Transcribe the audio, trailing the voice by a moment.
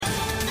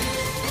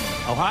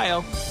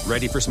Ohio,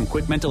 ready for some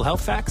quick mental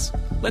health facts?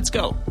 Let's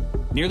go.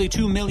 Nearly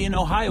 2 million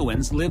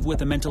Ohioans live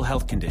with a mental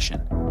health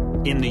condition.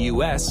 In the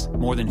U.S.,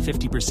 more than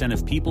 50%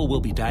 of people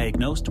will be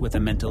diagnosed with a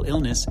mental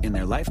illness in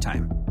their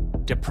lifetime.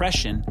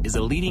 Depression is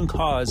a leading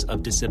cause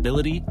of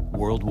disability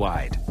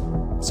worldwide.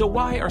 So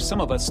why are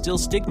some of us still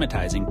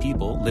stigmatizing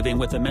people living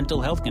with a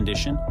mental health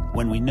condition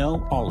when we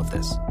know all of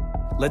this?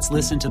 Let's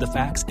listen to the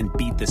facts and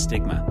beat the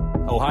stigma.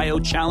 Ohio,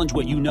 challenge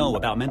what you know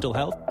about mental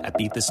health at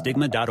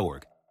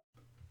beatthestigma.org.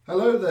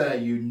 Hello there,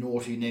 you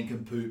naughty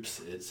nincompoops.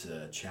 It's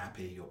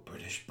Chappie, your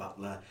British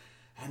butler,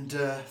 and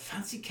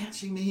fancy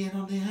catching me in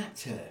on the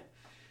act here.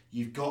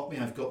 You've got me.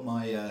 I've got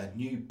my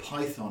new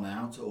python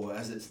out, or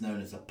as it's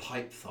known as a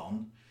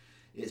pipe-thon.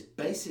 It's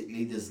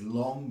basically this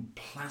long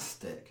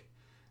plastic.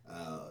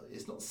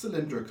 It's not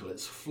cylindrical,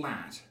 it's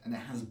flat, and it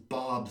has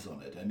barbs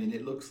on it. I mean,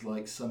 it looks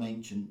like some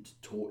ancient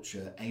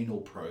torture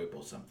anal probe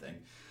or something.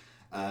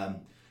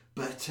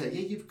 But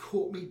you've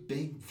caught me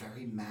being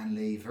very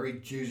manly, very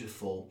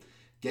dutiful,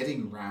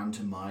 getting round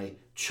to my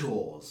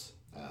chores,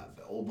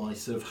 or my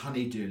sort of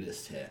honey-do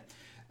list here.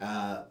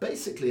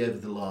 Basically, over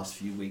the last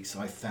few weeks,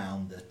 I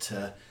found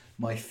that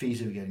my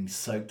feet are getting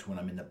soaked when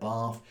I'm in the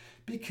bath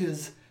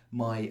because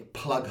my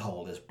plug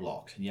hole is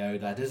blocked. You know,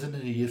 that isn't a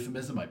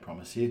euphemism, I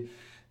promise you.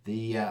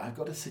 I've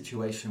got a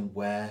situation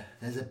where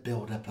there's a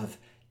build-up of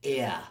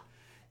air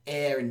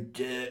and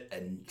dirt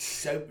and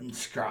soap and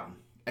scrum.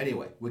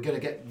 Anyway, we're going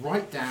to get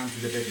right down to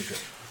the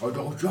business. And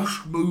I'm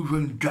just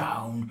moving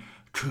down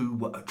to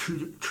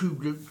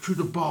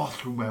the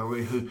bathroom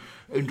area here,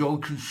 and I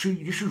can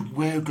see this is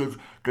where the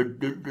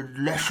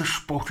lesser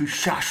spotted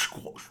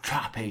Sasquatch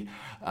Chappie,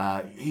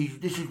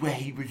 this is where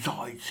he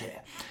resides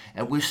here,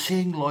 and we're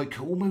seeing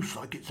almost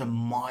like it's a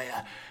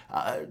mire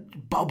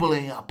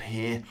bubbling up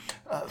here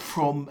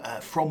from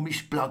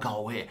this plug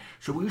hole here.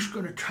 So we're just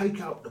going to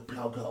take out the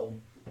plug hole,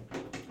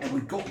 and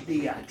we've got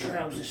the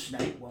trouser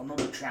snake. Well,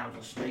 not a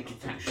trouser snake,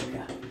 it's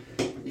actually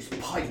this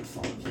pipe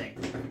thong thing.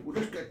 We're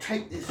just going to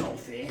take this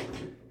off here.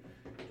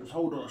 Just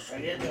hold on a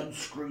second. Let me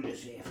unscrew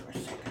this here for a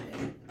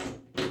second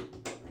here.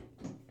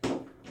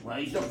 Well,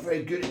 he's not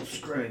very good at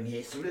screwing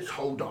here, so let's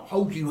hold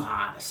you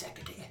hard a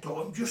second here. So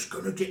I'm just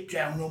going to get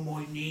down on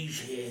my knees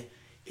here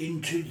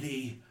into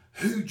the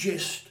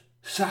Hugist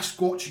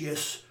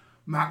Sasquatchius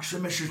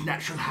Maximus's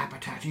natural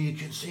habitat, and you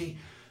can see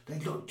they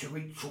like to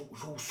eat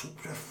all sorts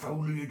of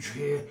foliage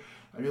here,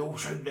 and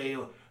they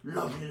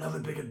love a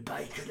bit of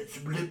bacon and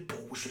some lip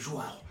balls as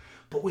well.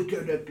 But we're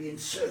going to be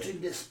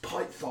inserting this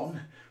python,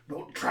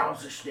 not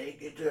trouser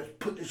snake,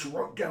 put this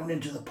right down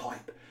into the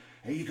pipe,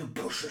 and you can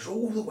push this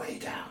all the way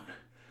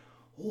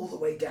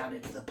down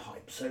into the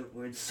pipe. So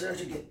we're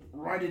inserting it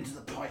right into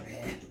the pipe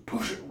here,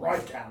 push it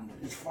right down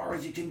as far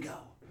as you can go.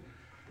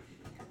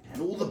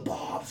 And all the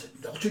barbs are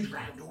knotted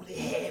round, all the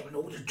hair and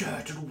all the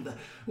dirt and all the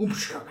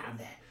oomph around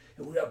there.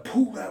 And we're going to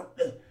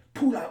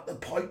pull out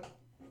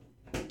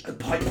the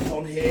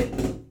python here.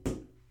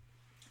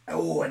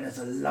 Oh, and there's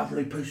a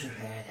lovely piece of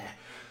hair there.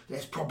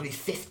 There's probably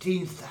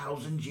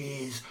 15,000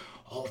 years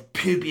of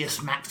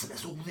pubius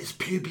maximus, all this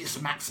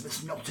pubius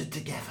maximus knotted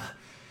together,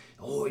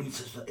 or in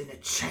a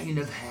chain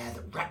of hair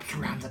that wraps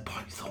around the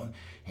python,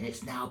 and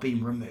it's now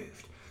been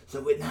removed.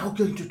 So we're now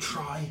going to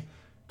try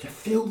to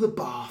fill the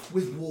bath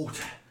with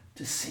water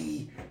to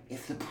see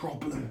if the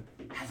problem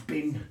has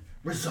been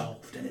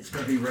resolved, and it's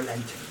going to be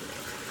relenting.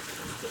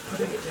 So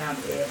putting it down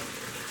here.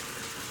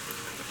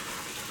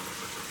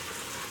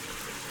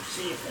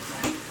 See if there's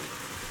that.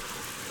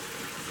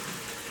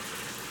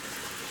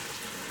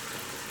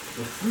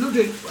 We're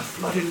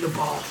flooding the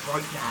bath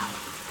right now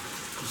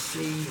to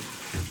see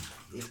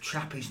if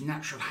Chappie's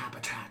natural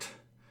habitat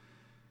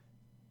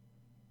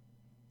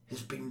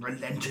has been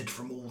relented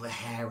from all the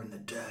hair and the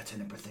dirt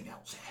and everything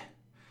else here.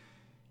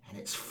 And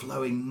it's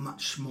flowing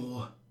much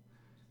more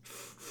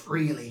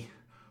freely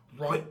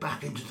right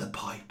back into the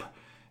pipe.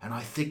 And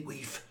I think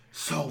we've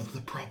solved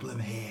the problem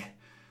here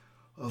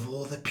of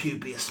all the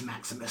pubius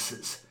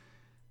maximuses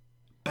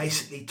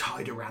basically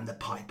tied around the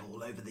pipe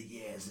all over the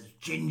years. There's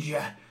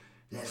ginger,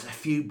 there's a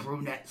few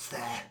brunettes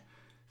there,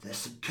 there's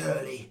some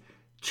curly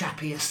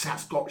Chappius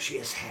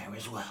Sasquatchius hair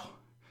as well.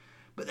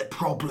 But the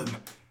problem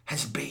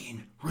has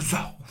been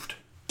resolved.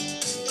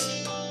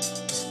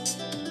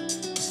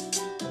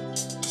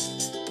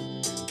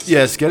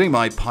 Yes, getting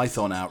my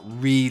python out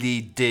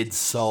really did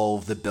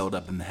solve the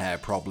build-up in the hair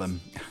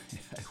problem.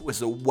 It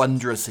was a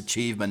wondrous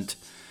achievement.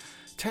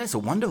 Tell you, it's a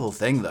wonderful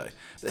thing, though.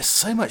 There's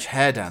so much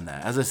hair down there.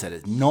 As I said,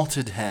 it's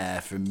knotted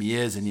hair from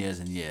years and years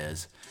and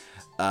years.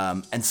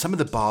 And some of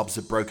the barbs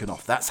are broken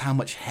off. That's how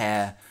much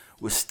hair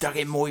was stuck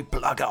in my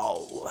plug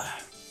hole.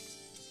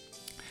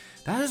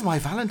 That is my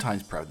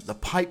Valentine's present. The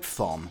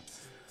python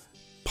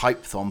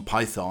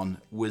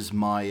was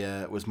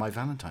my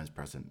Valentine's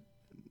present.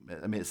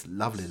 I mean, it's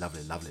lovely,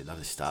 lovely, lovely,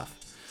 lovely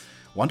stuff.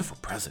 Wonderful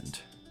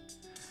present.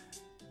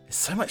 It's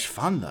so much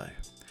fun, though.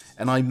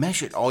 And I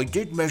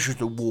did measure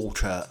the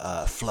water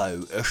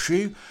flow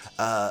issue.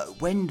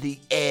 When the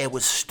air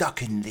was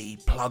stuck in the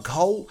plug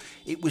hole,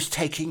 it was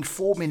taking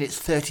 4 minutes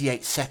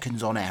 38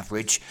 seconds on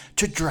average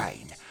to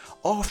drain.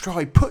 after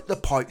I put the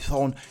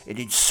python and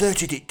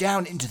inserted it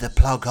down into the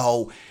plug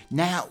hole,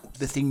 now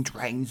the thing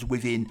drains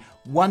within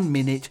 1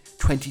 minute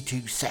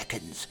 22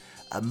 seconds.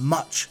 A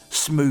much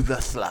smoother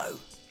flow.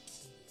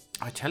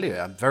 I tell you,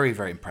 I'm very,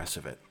 very impressed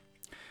with it.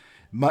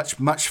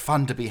 Much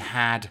fun to be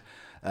had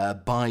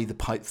by the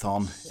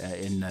python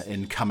in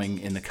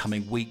the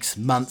coming weeks,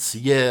 months,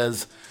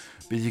 years.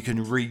 But you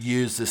can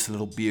reuse this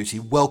little beauty.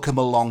 Welcome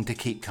along to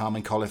Keep Calm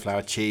and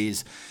Cauliflower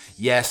Cheese.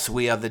 Yes,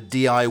 we are the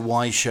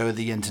DIY show of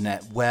the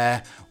internet,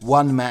 where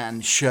one man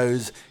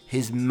shows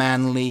his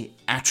manly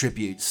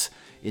attributes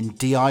in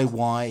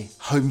DIY,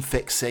 home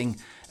fixing,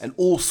 and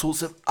all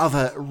sorts of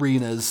other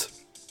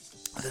arenas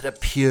that are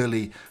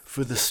purely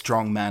for the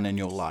strong man in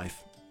your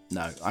life.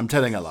 No, I'm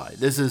telling a lie.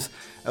 This is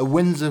a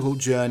whimsical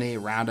journey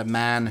around a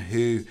man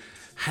who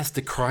has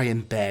to cry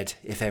in bed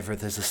if ever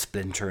there's a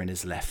splinter in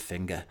his left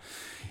finger.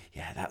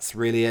 Yeah, that's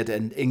really it.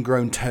 And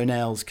ingrown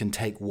toenails can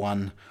take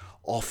one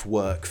off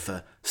work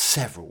for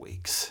several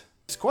weeks.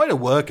 It's quite a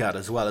workout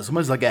as well. It's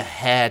almost like a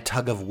hair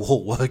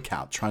tug-of-war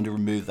workout, trying to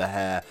remove the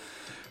hair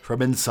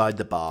from inside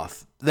the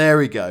bath. There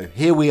we go.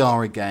 Here we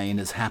are again,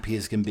 as happy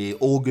as can be.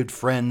 All good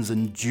friends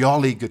and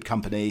jolly good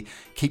company.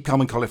 Keep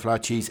Calm and Cauliflower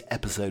Cheese,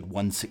 episode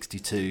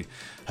 162.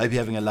 Hope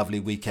you're having a lovely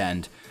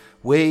weekend.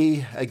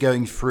 We are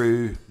going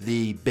through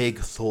the big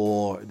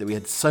thaw. That we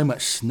had so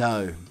much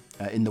snow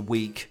in the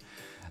week.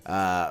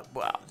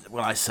 Well,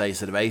 when I say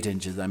sort of 8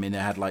 inches, I mean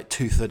it had like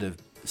 2/3 of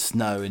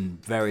snow in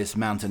various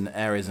mountain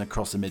areas and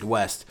across the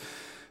Midwest.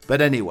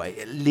 But anyway,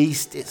 at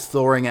least it's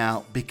thawing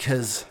out,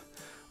 because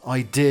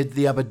I did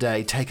the other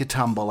day take a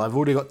tumble. I've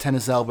already got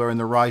tennis elbow in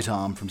the right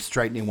arm from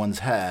straightening one's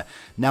hair.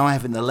 Now I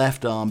have it in the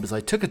left arm because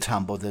I took a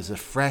tumble. There's a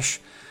fresh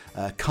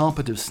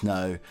carpet of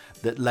snow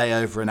that lay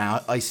over an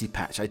icy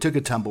patch. I took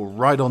a tumble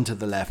right onto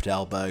the left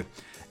elbow,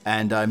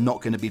 and I'm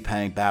not going to be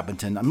playing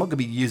badminton. I'm not going to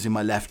be using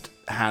my left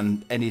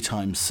hand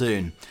anytime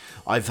soon,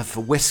 either for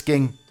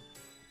whisking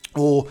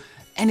or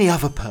any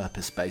other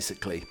purpose,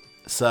 basically.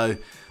 So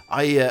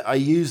I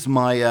used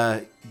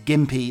my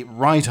gimpy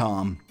right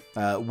arm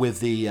with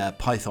the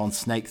python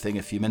snake thing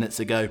a few minutes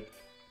ago.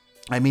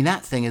 I mean,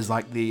 that thing is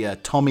like the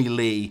Tommy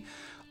Lee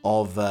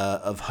of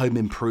home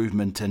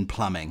improvement and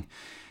plumbing.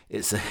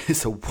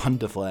 It's a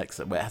wonderful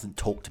excerpt. Well, it hasn't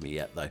talked to me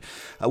yet, though.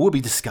 We'll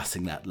be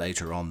discussing that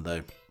later on,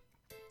 though.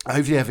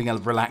 Hopefully you're having a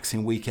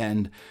relaxing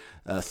weekend,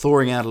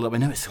 thawing out a little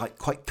bit. I know it's like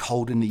quite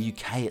cold in the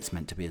UK, it's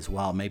meant to be as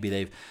well. Maybe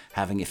they're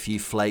having a few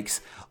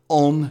flakes.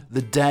 On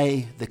the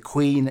day the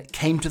Queen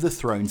came to the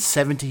throne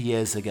 70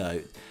 years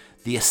ago,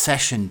 the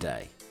Accession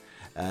Day,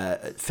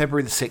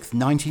 February the 6th,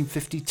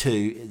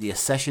 1952, the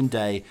Accession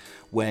Day,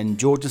 when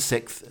George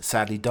VI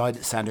sadly died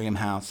at Sandringham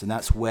House, and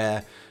that's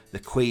where the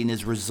Queen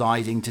is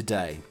residing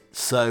today.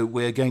 So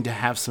we're going to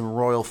have some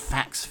royal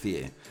facts for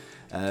you,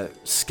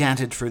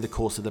 scattered through the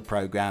course of the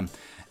programme.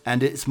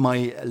 And it's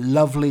my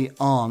lovely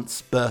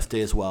aunt's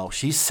birthday as well.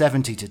 She's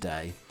 70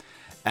 today,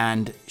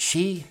 and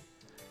she,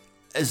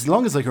 as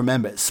long as I can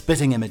remember, it's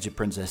spitting image of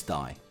Princess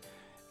Di.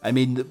 I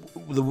mean,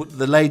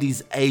 the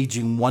lady's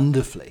aging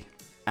wonderfully,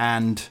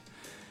 and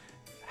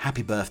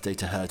happy birthday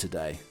to her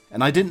today.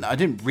 And I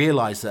didn't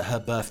realise that her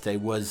birthday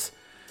was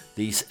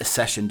the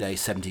Accession Day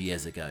 70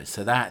 years ago.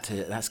 So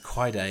that's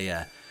quite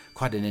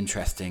an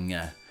interesting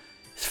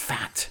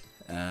fact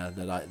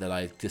that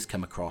I just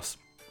come across.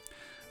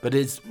 But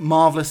it's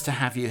marvellous to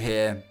have you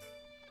here.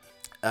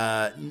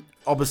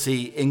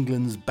 Obviously,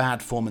 England's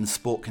bad form in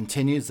sport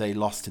continues. They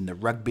lost in the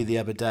rugby the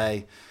other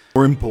day.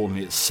 More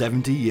importantly, it's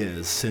 70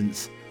 years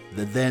since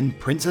the then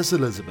Princess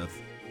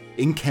Elizabeth,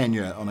 in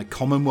Kenya on a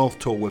Commonwealth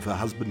tour with her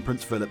husband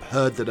Prince Philip,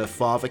 heard that her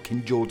father,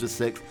 King George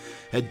VI,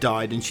 had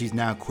died and she's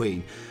now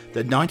Queen.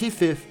 The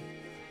 95th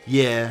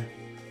year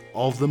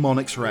of the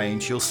monarch's reign,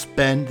 she'll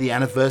spend the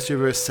anniversary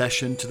of her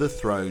accession to the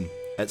throne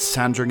at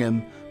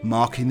Sandringham,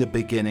 marking the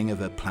beginning of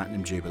her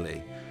Platinum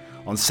Jubilee.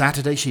 On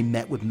Saturday, she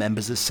met with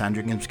members of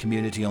Sandringham's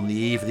community on the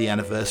eve of the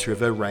anniversary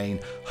of her reign,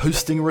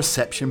 hosting a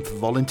reception for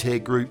volunteer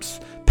groups,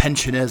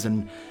 pensioners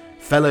and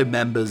fellow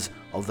members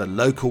of the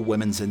local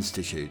Women's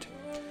Institute.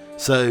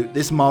 So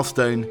this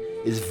milestone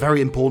is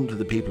very important to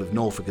the people of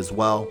Norfolk as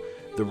well.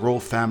 The royal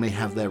family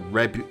have their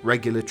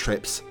regular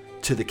trips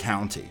to the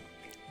county.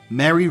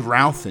 Mary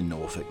Routh in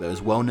Norfolk, though,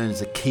 is well known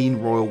as a keen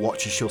royal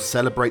watcher. She'll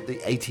celebrate the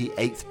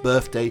 88th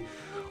birthday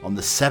on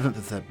the 7th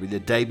of February, the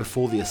day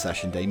before the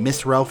Accession Day.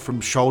 Miss Ralph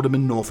from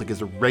Shoulderman, Norfolk,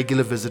 is a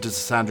regular visitor to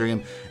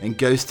Sandringham and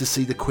goes to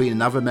see the Queen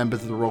and other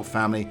members of the royal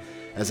family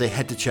as they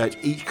head to church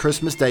each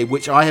Christmas Day,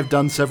 which I have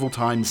done several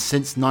times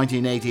since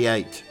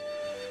 1988.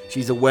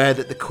 She's aware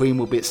that the Queen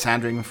will be at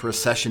Sandringham for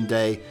Accession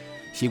Day.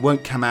 She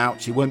won't come out,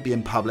 she won't be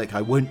in public,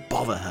 I won't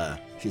bother her,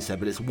 she said,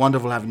 but it's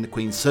wonderful having the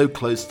Queen so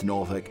close to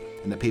Norfolk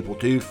and that people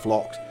do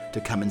flock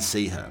to come and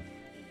see her.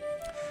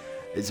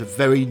 It's a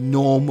very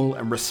normal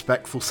and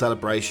respectful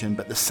celebration,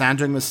 but the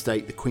Sandringham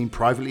estate, the Queen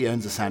privately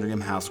owns the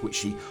Sandringham house, which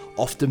she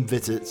often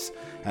visits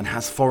and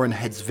has foreign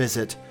heads of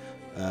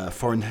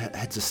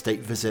state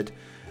visit,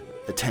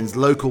 attends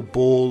local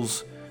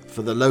balls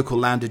for the local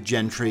landed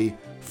gentry,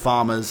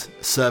 farmers,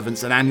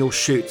 servants, and annual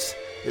shoots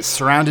It's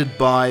surrounded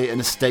by an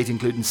estate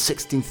including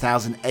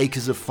 16,000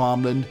 acres of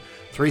farmland,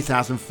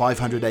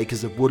 3,500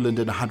 acres of woodland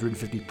and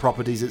 150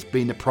 properties. It's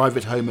been the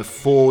private home of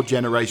 4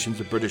 generations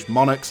of British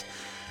monarchs,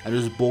 and it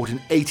was bought in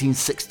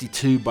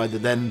 1862 by the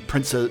then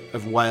Prince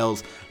of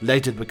Wales,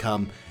 later to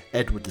become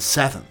Edward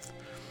VII.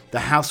 The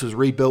house was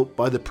rebuilt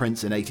by the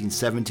Prince in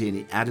 1870 and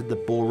he added the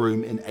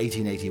ballroom in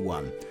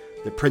 1881.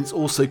 The Prince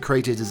also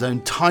created his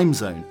own time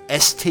zone,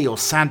 ST or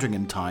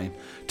Sandringham time,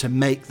 to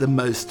make the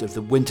most of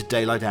the winter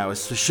daylight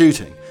hours for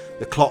shooting.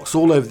 The clocks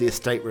all over the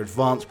estate were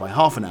advanced by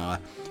half an hour.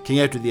 King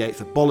Edward VIII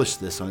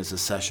abolished this on his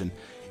accession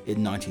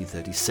in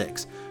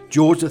 1936.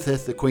 George V,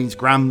 the Queen's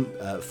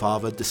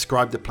grandfather,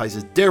 described the place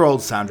as dear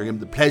old Sandringham,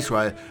 the place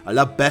where I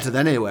love better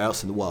than anywhere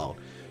else in the world.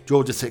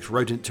 George VI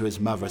wrote it to his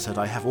mother and said,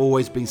 I have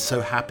always been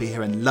so happy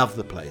here and love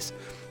the place.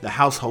 The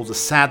house holds a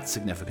sad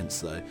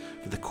significance, though,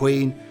 for the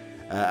Queen,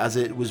 as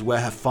it was where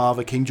her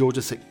father, King George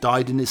VI,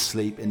 died in his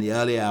sleep in the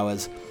early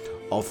hours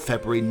of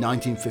February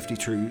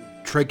 1952,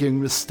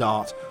 triggering the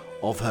start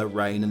of her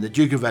reign. And the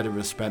Duke of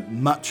Edinburgh spent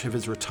much of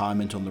his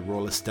retirement on the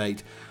royal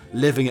estate,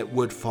 living at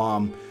Wood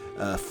Farm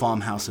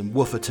farmhouse in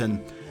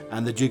Wooferton,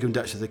 and the Duke and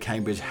Duchess of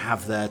Cambridge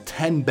have their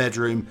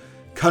 10-bedroom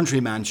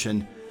country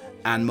mansion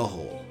and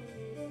mahal.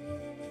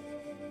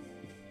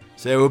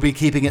 So we'll be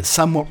keeping it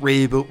somewhat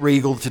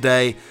regal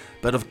today,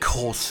 but of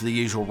course the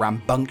usual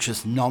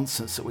rambunctious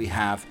nonsense that we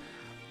have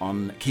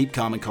on Keep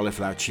Calm and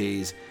Cauliflower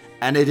Cheese,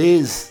 and it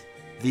is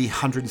the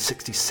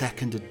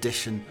 162nd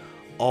edition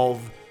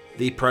of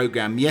the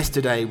programme.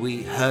 Yesterday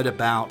we heard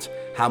about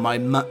how my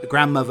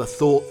grandmother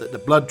thought that the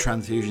blood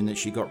transfusion that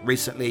she got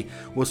recently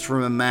was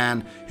from a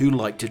man who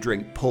liked to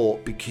drink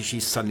port because she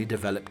suddenly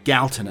developed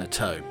gout in her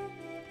toe.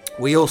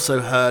 We also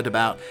heard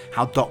about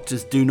how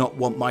doctors do not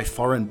want my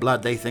foreign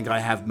blood. They think I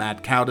have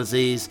mad cow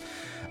disease.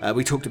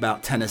 We talked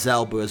about tennis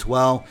elbow as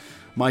well.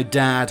 My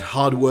dad,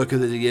 hard worker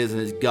over the years in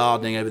his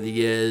gardening over the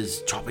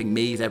years, chopping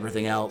meat,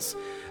 everything else.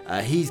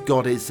 He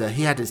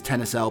had his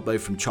tennis elbow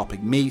from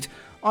chopping meat.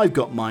 I've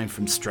got mine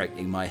from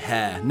straightening my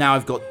hair. Now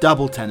I've got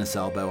double tennis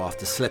elbow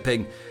after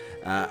slipping,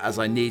 as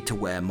I need to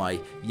wear my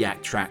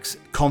yak tracks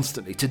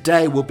constantly.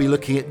 Today we'll be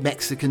looking at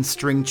Mexican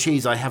string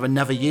cheese. I have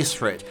another use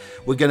for it.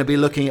 We're going to be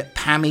looking at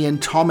Pammy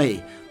and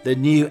Tommy, the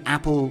new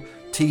Apple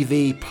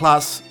TV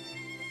Plus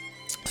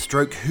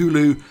stroke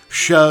Hulu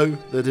show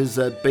that has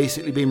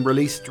basically been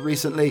released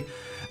recently.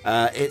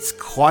 It's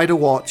quite a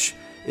watch.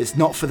 It's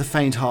not for the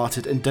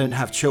faint-hearted, and don't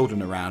have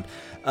children around.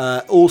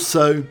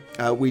 Also,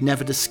 we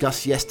never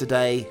discussed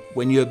yesterday,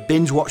 when you're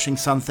binge watching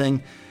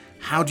something,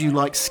 how do you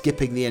like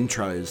skipping the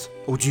intros?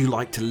 Or do you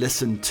like to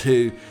listen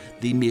to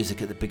the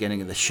music at the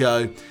beginning of the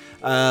show?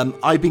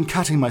 I've been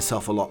cutting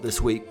myself a lot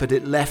this week, but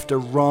it left a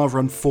rather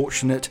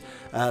unfortunate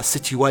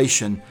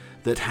situation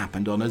that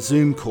happened on a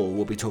Zoom call.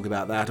 We'll be talking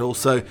about that.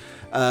 Also,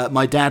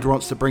 my dad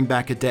wants to bring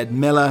back a dead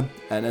miller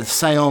and a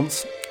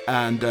seance,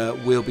 and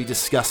we'll be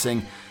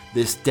discussing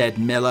this dead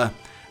miller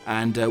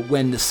and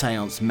when the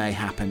seance may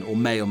happen or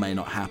may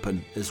not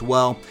happen as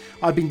well.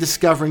 I've been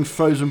discovering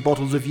frozen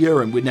bottles of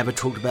urine. We never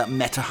talked about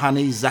Meta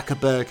honey,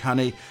 Zuckerberg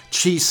honey,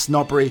 cheese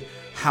snobbery.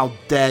 How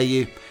dare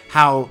you?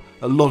 How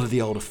a lot of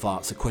the older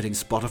farts are quitting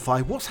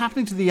Spotify. What's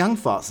happening to the young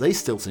farts? They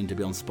still seem to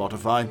be on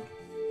Spotify.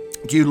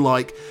 Do you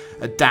like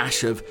a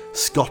dash of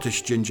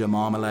Scottish ginger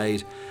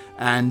marmalade?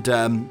 And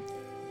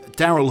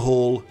Daryl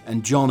Hall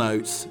and John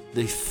Oates,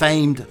 the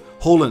famed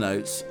Hall &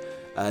 Oates.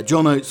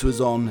 John Oates was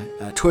on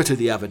Twitter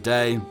the other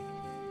day,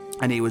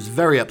 and he was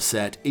very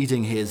upset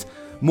eating his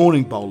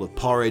morning bowl of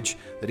porridge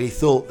that he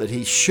thought that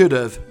he should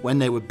have, when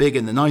they were big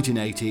in the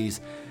 1980s,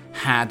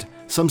 had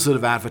some sort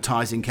of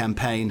advertising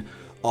campaign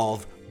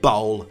of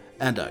Bowl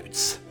and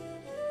Oates.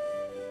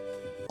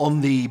 On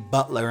the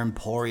Butler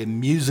Emporium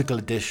musical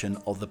edition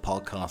of the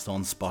podcast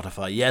on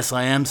Spotify. Yes,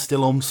 I am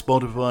still on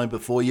Spotify,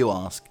 before you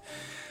ask.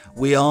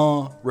 We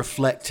are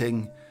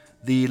reflecting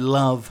the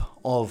love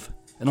of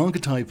an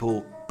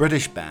archetypal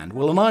British band,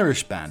 well, an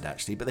Irish band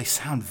actually, but they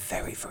sound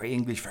very, very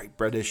English, very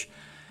British.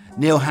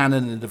 Neil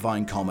Hannon and the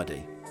Divine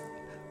Comedy.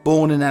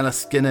 Born in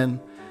Enniskillen,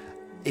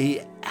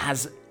 he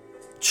has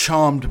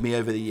charmed me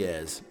over the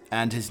years,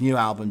 and his new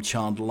album,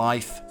 Charmed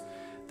Life,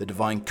 The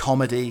Divine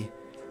Comedy,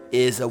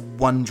 is a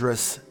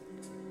wondrous,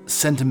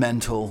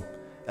 sentimental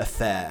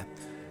affair.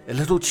 A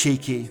little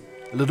cheeky,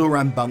 a little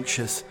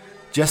rambunctious,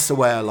 just the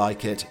way I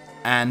like it.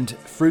 And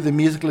through the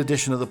musical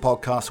edition of the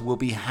podcast, we'll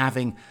be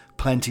having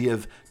plenty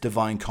of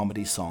Divine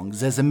Comedy songs.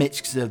 There's a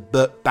mix of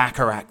Burt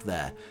Bacharach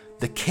there,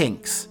 The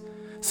Kinks,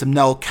 some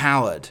Noel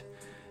Coward,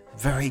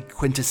 very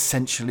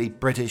quintessentially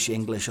British,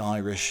 English,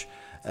 Irish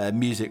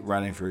music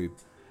running through.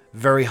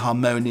 Very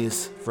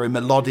harmonious, very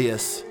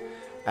melodious,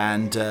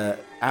 and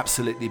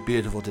absolutely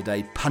beautiful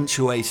today,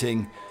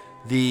 punctuating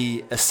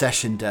the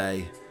Accession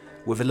day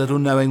with a little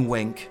knowing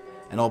wink,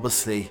 and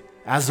obviously,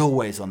 as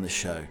always on the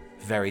show,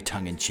 very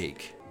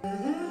tongue-in-cheek.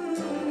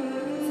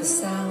 For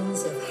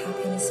sounds of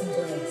happiness and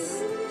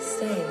bliss,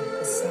 stay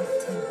with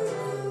South Temple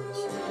Lounge.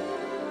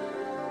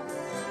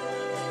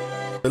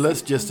 So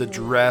let's just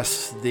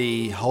address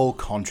the whole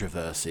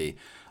controversy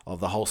of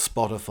the whole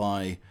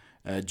Spotify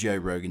Joe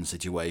Rogan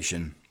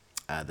situation.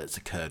 that's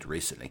occurred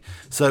recently.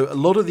 So a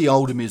lot of the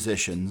older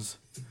musicians,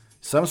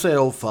 some say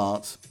old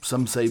farts,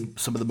 some say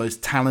some of the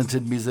most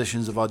talented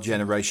musicians of our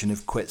generation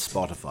have quit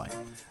Spotify.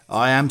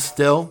 I am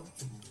still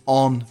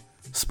on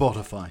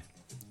Spotify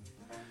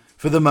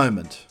for the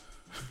moment.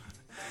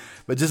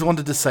 But just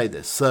wanted to say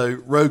this.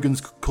 So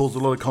Rogan's caused a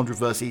lot of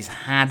controversy. He's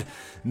had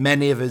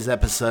many of his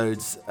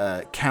episodes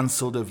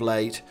cancelled of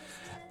late,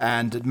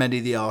 and many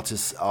of the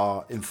artists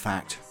are, in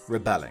fact,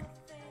 rebelling.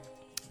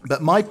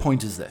 But my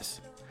point is this.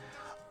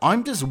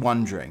 I'm just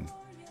wondering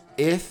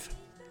if,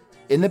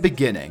 in the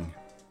beginning,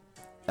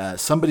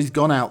 somebody's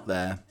gone out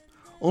there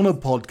on a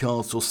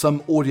podcast or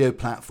some audio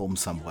platform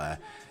somewhere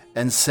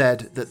and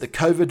said that the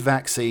COVID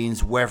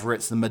vaccines, whether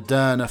it's the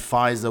Moderna,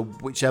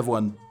 Pfizer, whichever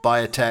one,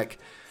 Biotech,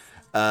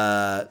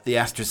 the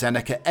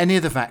AstraZeneca, any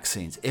of the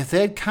vaccines, if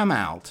they'd come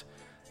out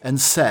and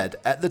said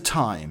at the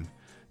time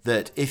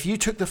that if you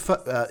took the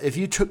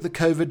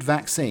COVID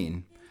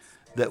vaccine,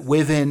 that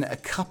within a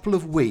couple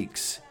of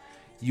weeks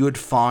you would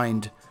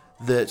find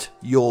that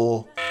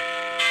your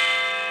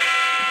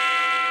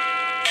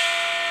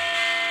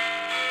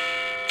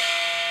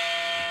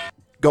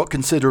got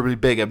considerably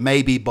bigger,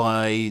 maybe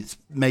by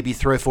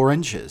 3 or 4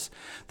 inches,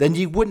 then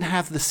you wouldn't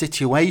have the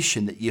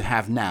situation that you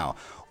have now.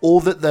 All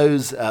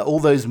those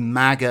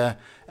MAGA,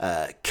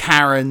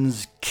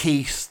 Karens,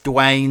 Keiths,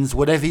 Dwaynes,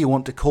 whatever you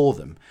want to call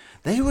them,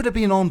 they would have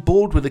been on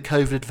board with the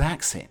COVID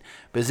vaccine.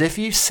 Because if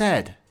you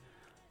said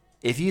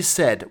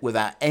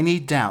without any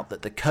doubt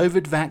that the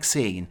COVID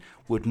vaccine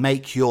would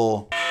make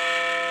your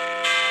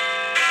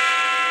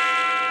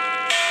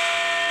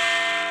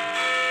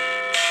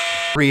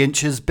 3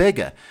 inches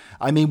bigger,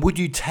 I mean, would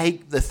you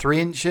take the 3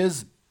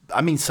 inches? I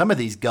mean, some of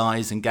these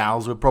guys and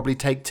gals would probably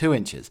take 2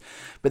 inches.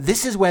 But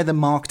this is where the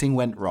marketing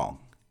went wrong.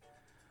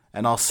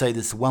 And I'll say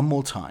this one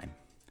more time.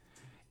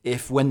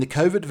 If when the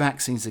COVID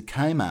vaccines had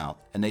came out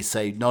and they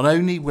say not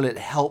only will it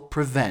help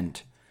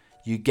prevent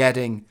you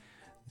getting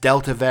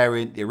Delta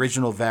variant, the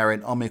original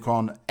variant,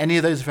 Omicron, any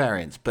of those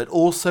variants, but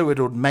also it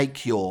would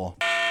make your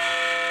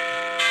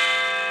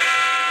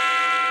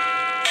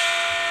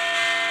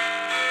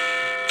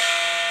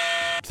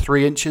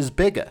 3 inches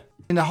bigger.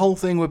 And the whole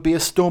thing would be a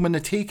storm in a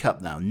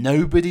teacup now.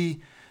 Nobody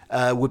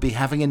would be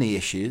having any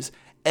issues.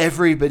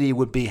 Everybody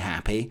would be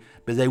happy,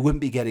 but they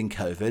wouldn't be getting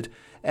COVID.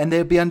 And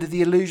they'd be under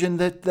the illusion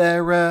that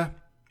their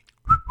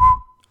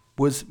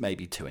was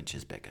maybe 2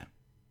 inches bigger.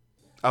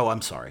 Oh,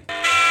 I'm sorry.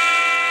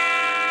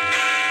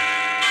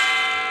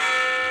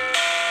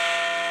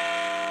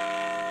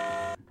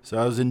 So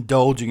I was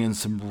indulging in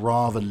some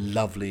rather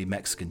lovely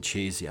Mexican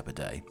cheese the other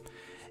day.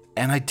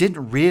 And I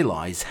didn't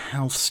realise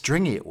how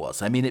stringy it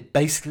was. I mean, it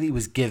basically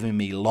was giving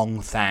me long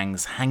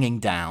things hanging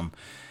down.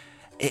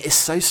 It is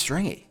so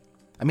stringy.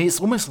 I mean, it's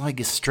almost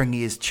like as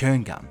stringy as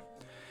chewing gum.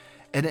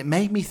 And it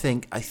made me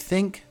think, I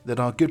think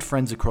that our good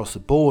friends across the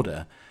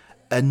border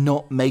are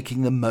not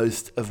making the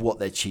most of what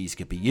their cheese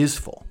could be used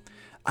for.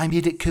 I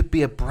mean, it could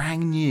be a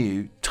brand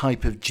new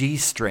type of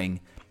G-string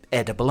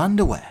edible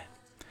underwear.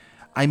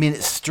 I mean,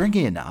 it's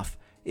stringy enough,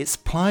 it's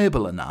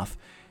pliable enough,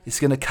 it's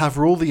going to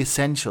cover all the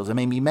essentials. I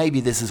mean,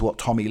 maybe this is what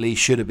Tommy Lee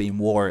should have been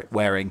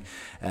wearing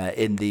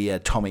in the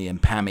Tommy and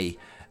Pammy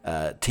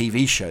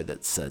TV show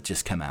that's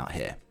just come out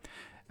here.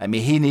 I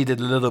mean, he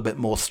needed a little bit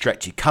more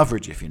stretchy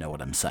coverage, if you know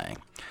what I'm saying.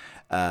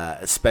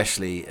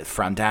 Especially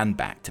front and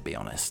back, to be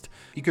honest.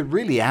 You could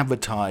really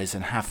advertise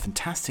and have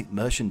fantastic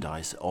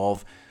merchandise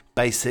of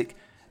basic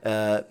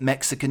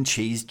Mexican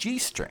cheese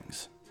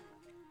G-strings.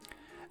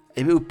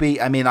 It would be,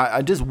 I mean,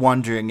 I'm just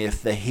wondering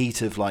if the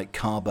heat of like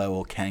Cabo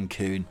or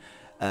Cancun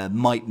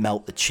might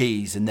melt the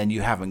cheese and then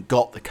you haven't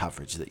got the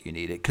coverage that you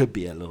need. It could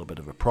be a little bit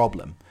of a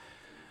problem.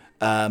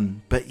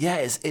 But yeah,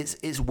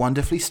 it's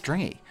wonderfully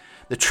stringy.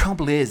 The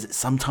trouble is that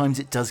sometimes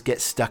it does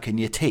get stuck in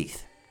your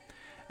teeth.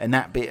 And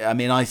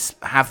I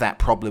have that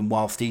problem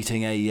whilst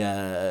eating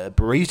a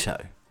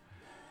burrito,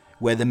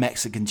 where the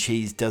Mexican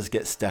cheese does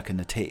get stuck in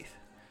the teeth.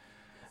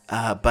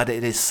 But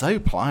it is so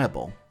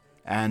pliable,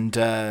 and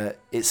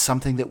it's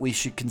something that we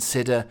should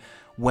consider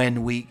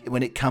when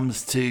it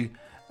comes to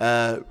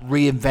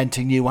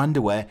reinventing new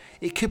underwear.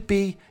 It could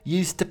be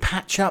used to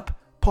patch up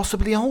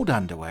possibly old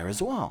underwear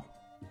as well.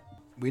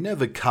 We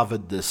never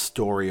covered this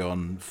story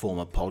on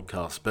former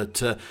podcasts, but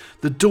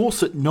the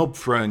Dorset Knob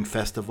Throwing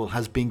Festival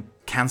has been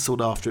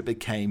cancelled after it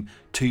became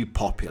too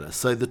popular.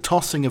 So the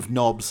tossing of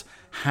knobs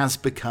has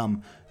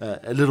become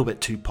a little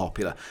bit too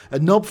popular. A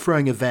knob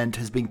throwing event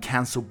has been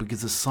cancelled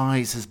because the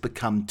size has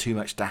become too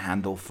much to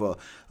handle for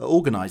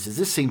organisers.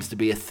 This seems to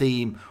be a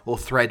theme or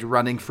thread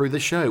running through the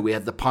show. We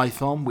had the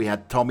Python, we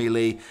had Tommy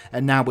Lee,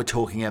 and now we're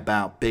talking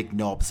about big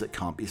knobs that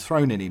can't be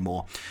thrown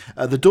anymore.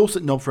 The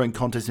Dorset Knob Throwing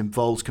Contest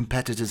involves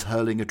competitors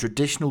hurling a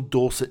traditional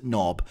Dorset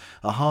knob,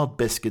 a hard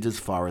biscuit, as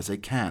far as they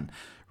can.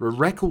 The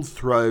record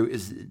throw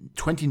is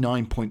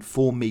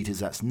 29.4 metres,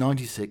 that's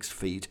 96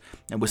 feet,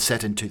 and was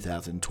set in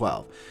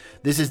 2012.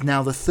 This is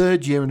now the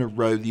third year in a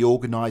row the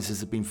organisers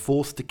have been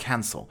forced to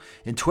cancel.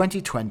 In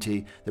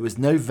 2020, there was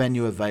no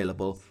venue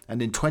available,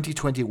 and in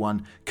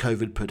 2021,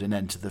 COVID put an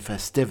end to the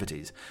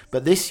festivities.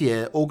 But this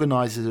year,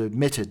 organisers have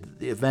admitted that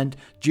the event,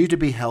 due to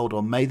be held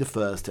on May the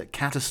 1st at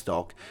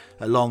Catterstock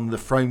along the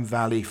Frome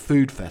Valley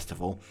Food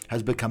Festival,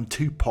 has become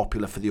too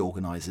popular for the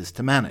organisers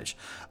to manage.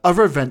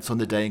 Other events on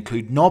the day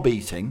include knob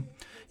eating.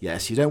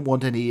 Yes, you don't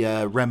want any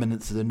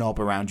remnants of the knob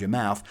around your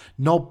mouth.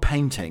 Knob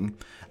painting.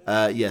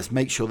 Yes,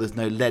 make sure there's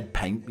no lead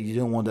paint. You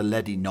don't want a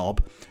leady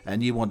knob.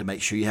 And you want to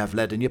make sure you have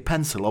lead in your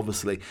pencil,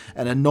 obviously.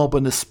 And a knob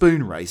and a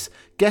spoon race.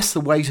 Guess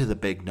the weight of the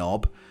big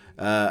knob.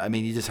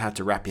 You just have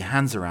to wrap your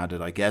hands around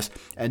it, I guess.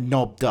 And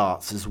knob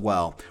darts as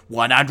well.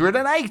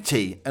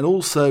 180! And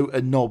also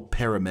a knob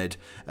pyramid,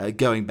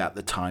 going back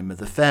the time of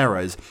the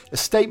pharaohs. A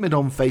statement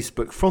on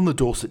Facebook from the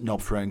Dorset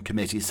Knob Throwing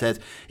Committee said,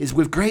 "It's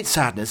with great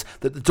sadness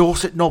that the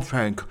Dorset Knob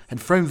Throwing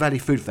and Frome Valley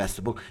Food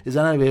Festival is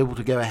unable able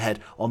to go ahead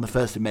on the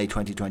 1st of May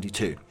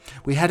 2022.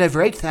 We had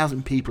over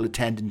 8,000 people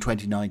attend in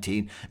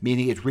 2019,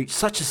 meaning it reached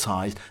such a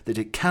size that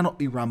it cannot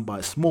be run by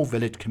a small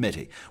village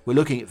committee. We're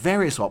looking at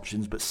various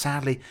options, but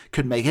sadly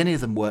couldn't make any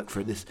of them work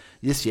for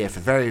this year for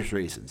various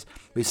reasons.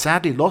 We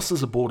sadly lost the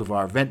support of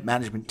our event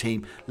management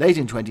team late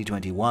in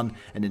 2021,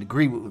 and in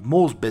agreement with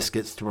Moore's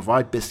Biscuits to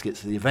provide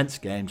biscuits for the events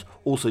games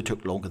also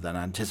took longer than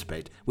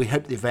anticipated. We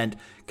hope the event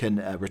can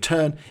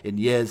return in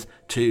years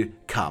to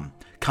come.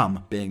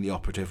 Come being the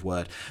operative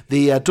word.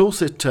 The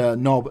Dorset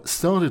Knob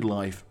started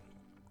life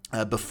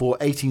before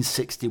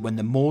 1860, when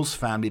the Moores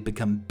family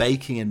began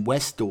baking in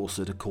West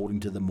Dorset according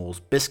to the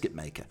Moores biscuit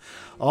maker.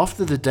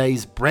 After the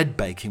day's bread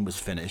baking was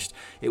finished,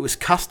 it was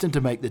custom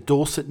to make the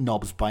Dorset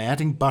knobs by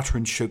adding butter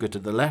and sugar to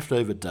the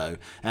leftover dough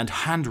and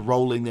hand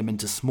rolling them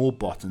into small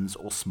bottons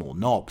or small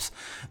knobs.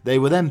 They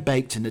were then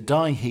baked in the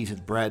dying heat of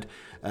the bread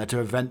to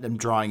prevent them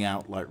drying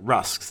out like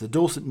rusks. The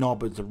Dorset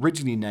knob was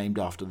originally named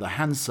after the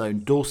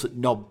hand-sewn Dorset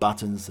knob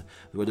buttons that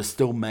were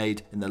still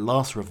made in the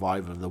last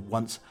revival of the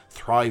once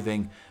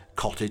thriving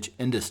cottage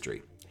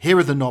industry. Here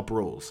are the knob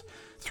rules.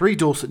 3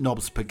 Dorset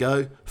knobs per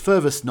go.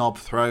 Furthest knob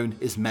thrown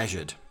is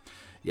measured.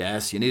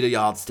 Yes, you need a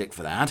yardstick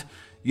for that.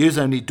 Use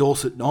only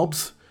Dorset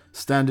knobs.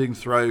 Standing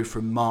throw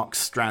from marked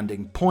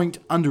stranding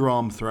point.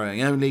 Underarm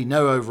throwing only.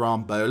 No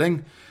overarm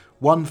bowling.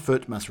 1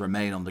 foot must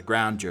remain on the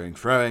ground during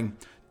throwing.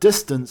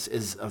 Distance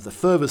is of the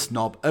furthest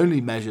knob only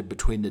measured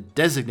between the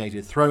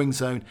designated throwing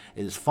zone.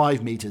 It is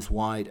 5 meters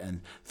wide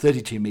and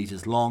 32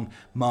 meters long,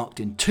 marked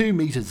in 2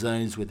 meter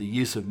zones with the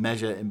use of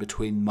measure in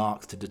between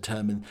marks to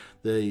determine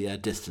the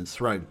distance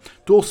thrown.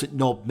 Dorset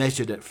knob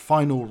measured at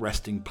final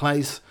resting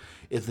place.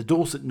 If the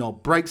Dorset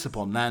knob breaks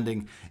upon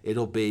landing,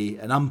 it'll be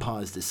an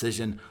umpire's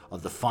decision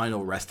of the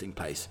final resting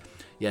place.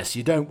 Yes,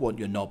 you don't want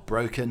your knob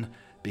broken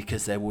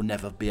because they will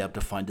never be able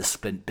to find a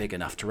splint big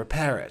enough to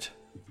repair it.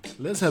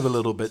 Let's have a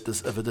little bit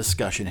of a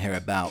discussion here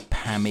about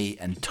Pammy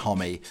and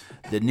Tommy,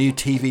 the new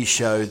TV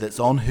show that's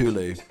on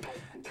Hulu.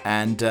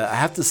 And I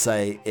have to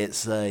say,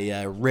 it's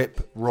a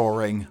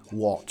rip-roaring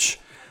watch.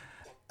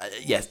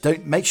 Yes,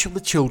 don't make sure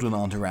the children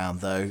aren't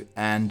around, though.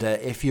 And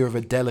if you're of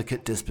a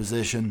delicate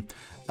disposition,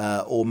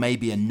 or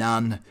maybe a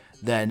nun,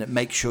 then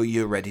make sure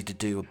you're ready to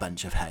do a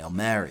bunch of Hail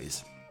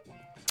Marys.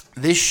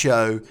 This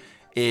show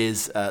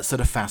is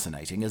sort of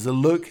fascinating as a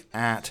look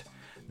at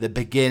the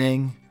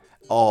beginning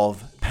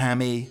of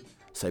Pammy,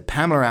 so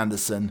Pamela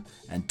Anderson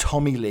and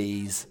Tommy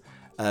Lee's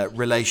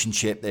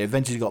relationship. They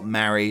eventually got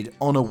married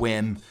on a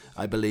whim,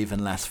 I believe,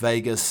 in Las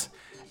Vegas.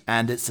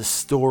 And it's a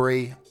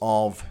story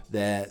of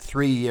their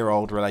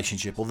 3-year-old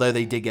relationship, although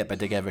they did get back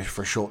together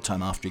for a short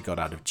time after he got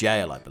out of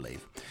jail, I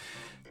believe.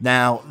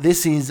 Now,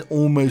 this is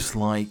almost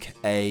like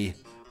a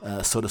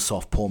sort of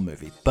soft porn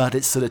movie, but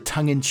it's sort of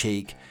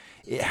tongue-in-cheek.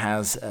 It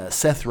has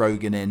Seth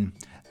Rogen in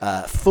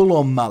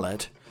full-on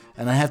mullet,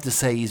 and I have to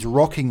say he's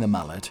rocking the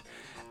mullet.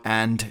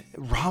 And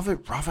rather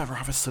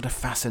sort of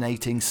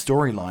fascinating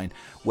storyline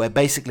where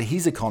basically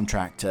he's a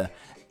contractor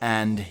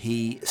and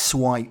he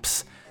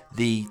swipes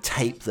the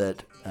tape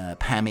that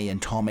Pammy and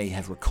Tommy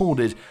have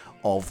recorded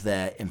of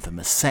their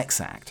infamous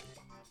sex act.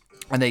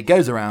 And he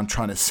goes around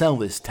trying to sell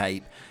this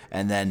tape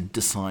and then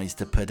decides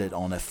to put it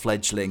on a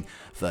fledgling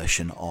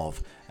version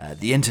of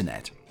the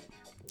internet.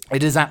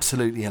 It is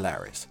absolutely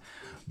hilarious.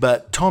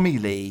 But Tommy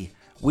Lee,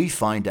 we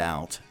find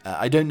out,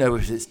 I don't know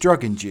if it's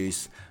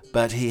drug-induced,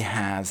 but he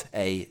has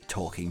a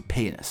talking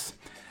penis.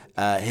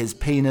 His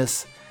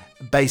penis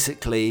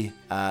basically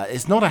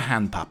is not a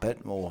hand puppet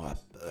or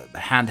a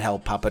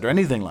handheld puppet or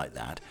anything like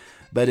that,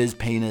 but his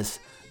penis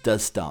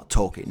does start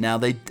talking. Now,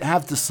 they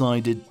have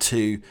decided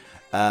to,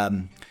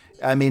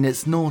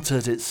 it's not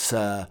at its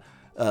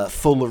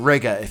full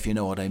rigor, if you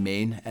know what I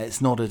mean. It's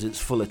not at its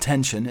full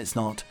attention. It's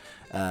not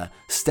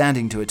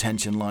standing to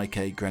attention like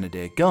a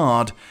Grenadier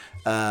Guard,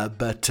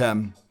 but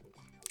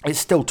it's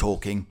still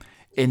talking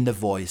in the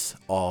voice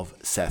of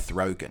Seth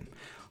Rogen.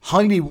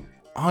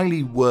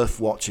 Highly worth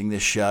watching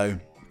this show.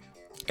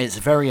 It's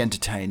very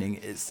entertaining.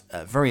 It's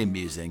very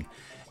amusing.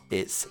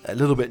 It's a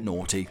little bit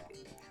naughty.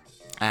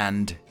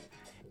 And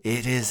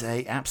it is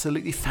a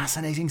absolutely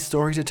fascinating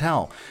story to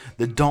tell.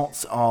 The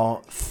dots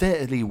are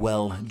fairly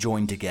well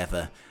joined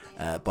together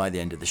by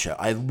the end of the show.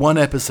 I have 1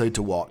 episode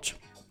to watch.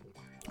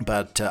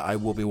 but I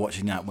will be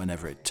watching that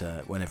whenever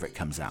it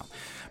comes out.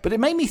 But it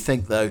made me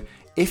think, though,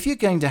 if you're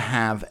going to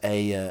have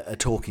a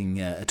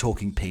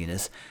talking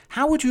penis,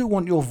 how would you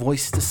want your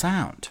voice to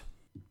sound?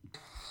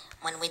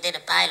 When we did a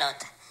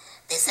pilot,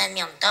 they sent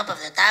me on top of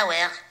the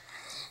tower,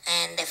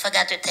 and they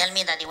forgot to tell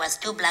me that it was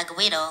 2 Black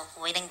Widow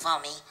waiting for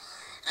me,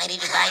 ready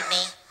to bite me.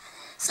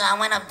 So I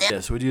went up there.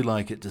 Yes, would you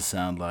like it to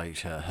sound like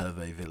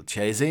Hervé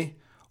Villechaize,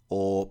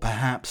 or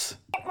perhaps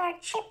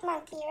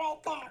Chipmunky right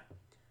there.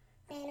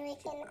 And we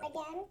can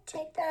again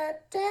take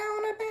that down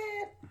a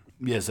bit.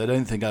 Yes, I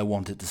don't think I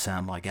want it to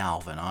sound like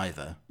Alvin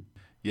either.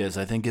 Yes,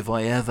 I think if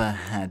I ever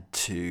had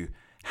to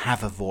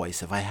have a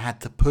voice, if I had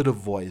to put a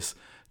voice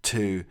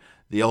to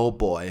the old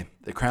boy,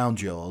 the crown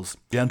jewels,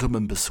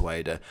 gentleman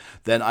persuader,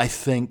 then I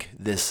think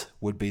this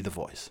would be the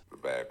voice. The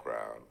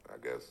background, I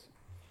guess.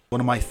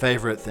 One of my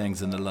favourite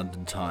things in the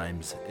London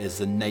Times is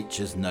the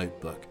Nature's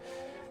Notebook.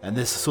 And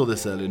I saw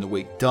this earlier in the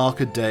week.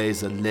 Darker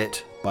days are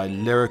lit by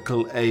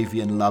lyrical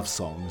avian love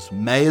songs.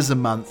 May is a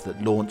month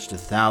that launched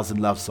 1,000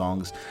 love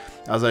songs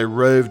as I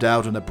roved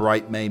out on a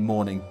bright May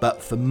morning.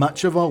 But for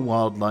much of our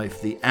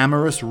wildlife, the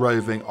amorous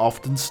roving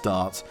often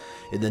starts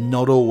in the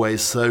not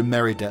always so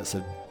merry depths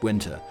of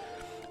winter.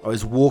 I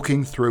was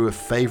walking through a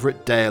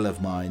favourite dale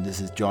of mine,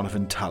 this is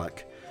Jonathan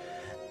Tulloch,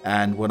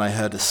 and when I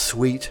heard a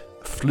sweet,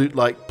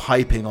 flute-like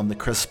piping on the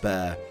crisp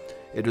air,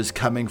 it was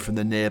coming from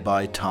the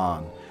nearby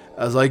tarn.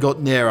 As I got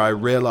near, I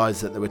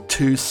realised that there were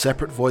 2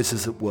 separate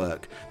voices at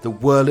work. The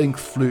whirling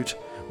flute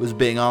was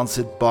being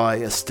answered by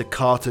a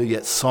staccato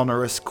yet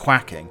sonorous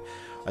quacking.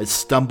 I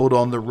stumbled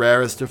on the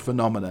rarest of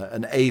phenomena,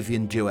 an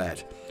avian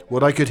duet.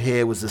 What I could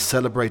hear was the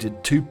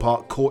celebrated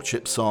 2-part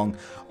courtship song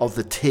of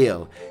the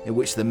teal, in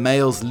which the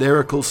male's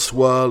lyrical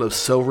swirl of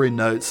silvery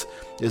notes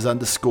is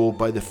underscored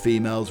by the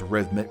female's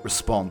rhythmic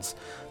response.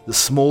 The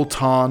small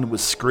tarn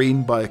was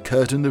screened by a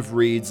curtain of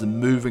reeds, and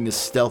moving as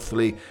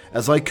stealthily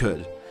as I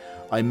could,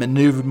 I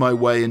manoeuvred my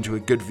way into a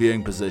good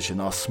viewing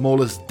position. Our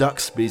smallest duck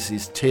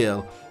species,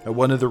 teal, are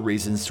one of the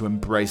reasons to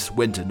embrace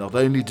winter. Not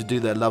only do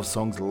their love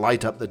songs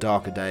light up the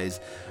darker days,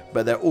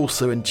 but they're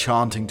also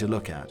enchanting to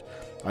look at.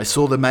 I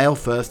saw the male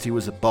first. He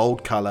was a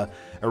bold colour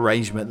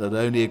arrangement that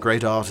only a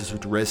great artist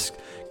would risk.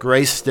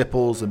 Grey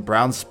stipples and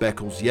brown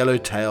speckles, yellow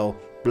tail,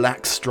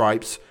 black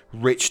stripes,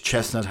 rich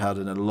chestnut head,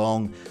 and a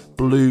long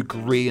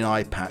blue-green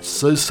eye patch,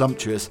 so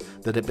sumptuous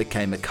that it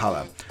became a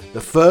colour. The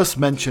first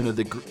mention of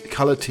the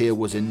colour teal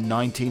was in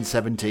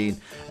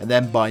 1917, and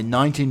then by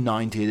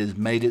 1990 it has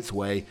made its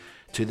way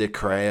to the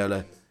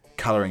Crayola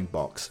colouring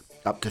box.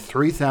 Up to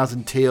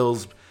 3,000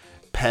 teals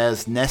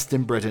pairs nest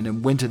in Britain.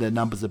 In winter their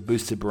numbers are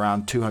boosted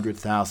around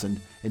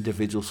 200,000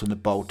 individuals from the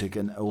Baltic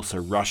and also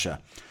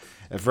Russia.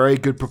 A very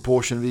good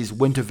proportion of these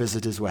winter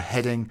visitors were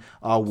heading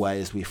our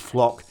way as we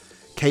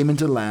came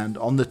into land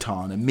on the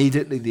tarn.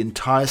 Immediately the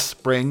entire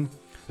spring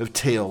of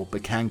teal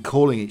began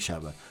calling each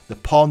other. The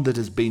pond that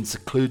has been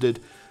secluded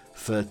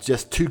for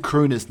just 2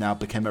 crooners now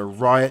became a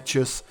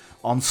riotous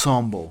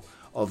ensemble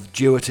of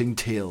duetting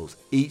teals,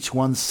 each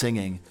one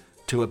singing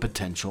to a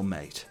potential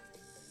mate.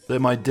 So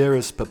my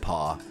dearest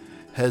papa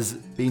has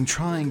been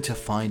trying to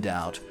find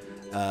out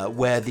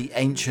where the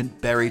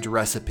ancient buried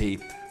recipe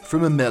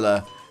from a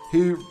miller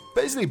who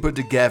basically put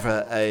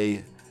together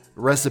a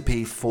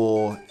recipe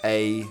for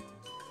a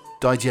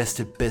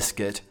digestive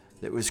biscuit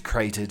that was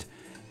created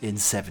in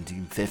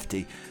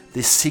 1750.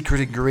 This secret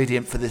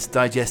ingredient for this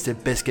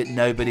digestive biscuit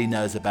nobody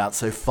knows about,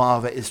 so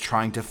father is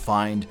trying to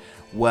find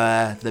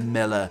where the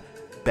miller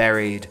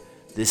buried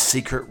this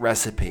secret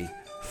recipe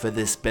for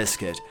this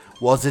biscuit.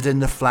 Was it in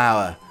the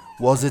flour?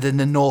 Was it in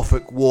the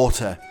Norfolk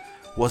water?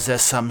 Was there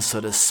some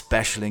sort of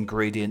special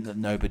ingredient that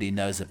nobody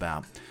knows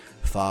about?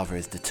 Father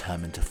is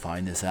determined to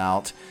find this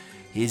out.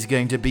 He's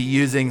going to be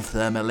using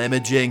thermal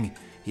imaging.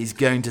 He's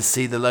going to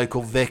see the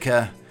local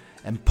vicar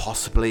and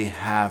possibly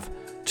have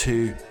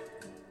to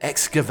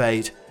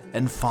excavate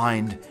and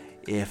find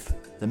if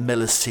the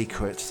miller's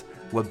secrets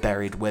were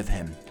buried with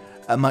him.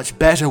 A much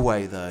better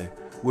way, though,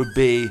 would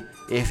be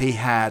if he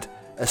had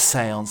a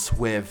seance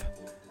with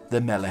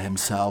the miller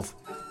himself.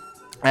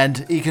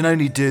 And he can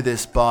only do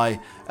this by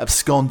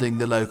absconding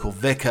the local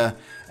vicar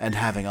and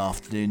having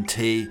afternoon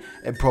tea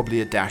and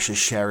probably a dash of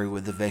sherry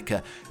with the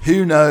vicar.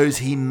 Who knows,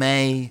 he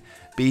may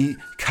be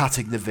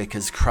cutting the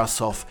vicar's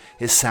crust off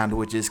his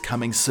sandwiches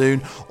coming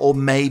soon, or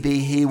maybe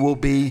he will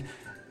be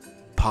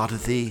part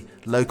of the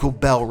local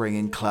bell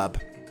ringing club,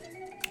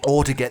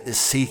 or to get this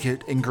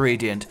secret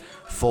ingredient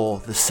for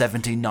the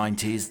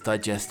 1790s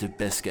digestive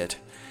biscuit.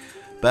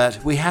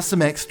 But we have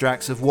some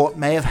extracts of what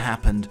may have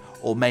happened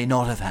or may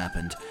not have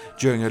happened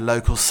during a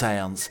local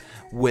seance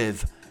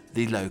with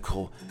the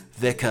local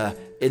vicar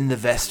in the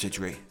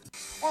vestry.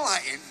 Well,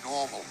 that ain't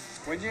normal.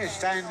 When you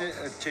stand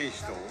at a tea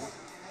stall,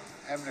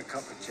 having a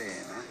cup of tea,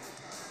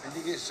 and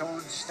you get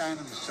someone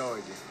standing beside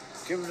you,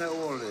 giving it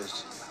all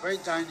this,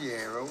 right down the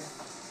arrow,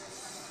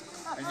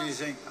 and you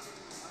think,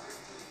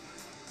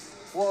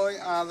 why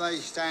are they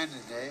standing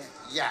there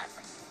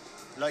yapping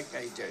like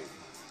they do?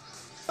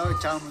 I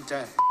tell them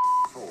to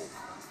fall,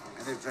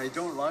 and if they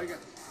don't like it,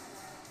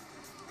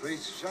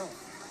 please so.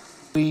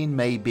 Queen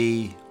may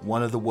be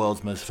one of the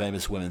world's most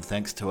famous women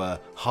thanks to her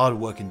hard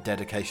work and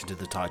dedication to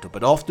the title,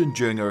 but often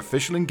during her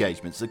official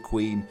engagements, the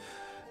Queen,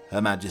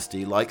 Her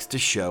Majesty, likes to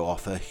show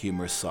off her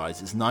humorous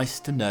sides. It's nice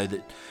to know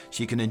that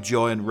she can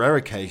enjoy on rare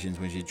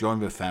occasions when she's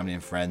joined with family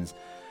and friends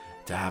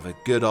to have a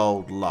good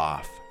old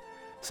laugh.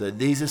 So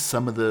these are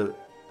some of the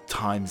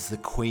times the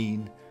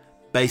Queen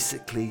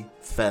basically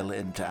fell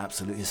into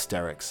absolute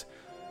hysterics.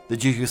 The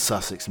Duke of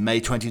Sussex,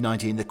 May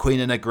 2019. The Queen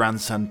and her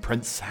grandson,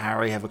 Prince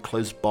Harry, have a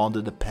close bond,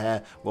 and the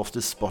pair were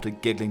often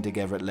spotted giggling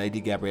together at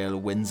Lady Gabriella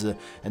Windsor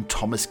and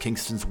Thomas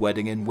Kingston's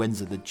wedding in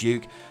Windsor. The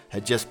Duke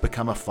had just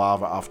become a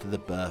father after the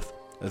birth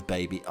of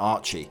baby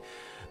Archie.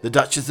 The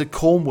Duchess of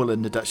Cornwall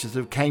and the Duchess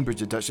of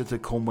Cambridge. The Duchess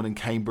of Cornwall and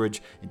Cambridge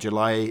in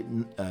July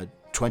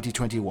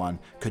 2021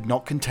 could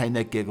not contain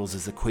their giggles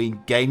as the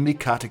Queen gamely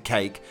cut a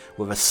cake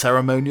with a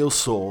ceremonial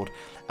sword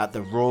at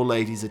the royal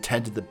ladies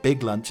attended the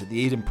big lunch at the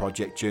Eden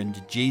Project during the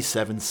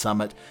G7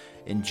 summit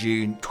in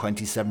June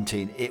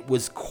 2017. It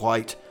was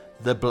quite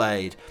the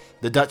blade.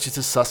 The Duchess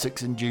of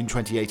Sussex in June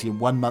 2018,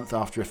 1 month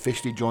after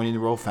officially joining the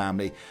royal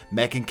family,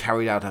 Meghan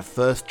carried out her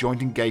first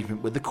joint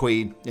engagement with the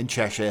Queen in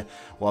Cheshire.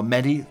 While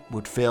many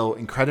would feel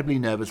incredibly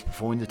nervous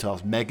performing the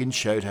task, Meghan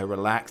showed her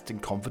relaxed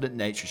and confident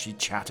nature. She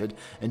chatted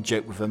and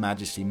joked with Her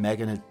Majesty.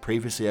 Meghan had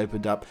previously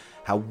opened up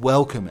how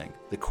welcoming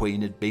the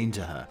Queen had been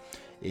to her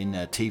in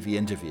TV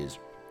interviews.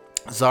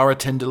 Zara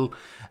Tindall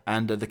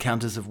and the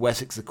Countess of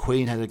Wessex. The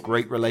Queen had a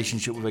great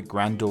relationship with her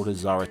granddaughter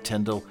Zara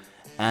Tindall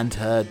and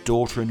her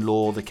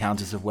daughter-in-law, the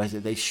Countess of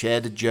Wessex. They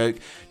shared a joke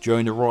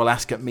during the Royal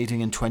Ascot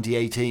meeting in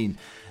 2018.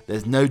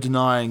 There's no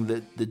denying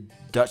that the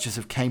Duchess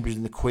of Cambridge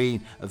and the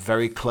Queen are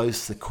very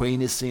close. The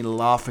Queen is seen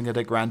laughing at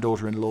her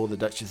granddaughter-in-law, the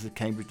Duchess of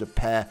Cambridge. The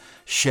pair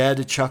shared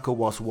a chuckle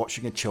whilst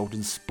watching a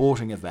children's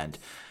sporting event.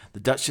 The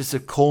Duchess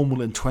of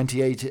Cornwall in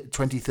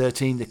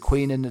 2013, the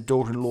Queen and her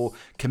daughter-in-law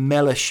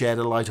Camilla shared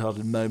a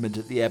light-hearted moment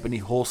at the Ebony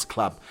Horse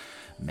Club.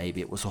 Maybe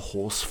it was a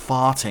horse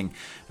farting.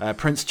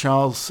 Prince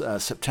Charles,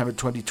 September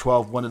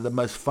 2012, one of the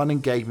most fun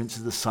engagements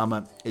of the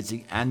summer is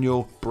the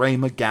annual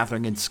Braemar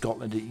Gathering in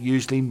Scotland. It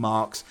usually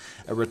marks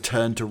a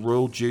return to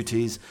royal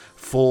duties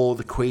for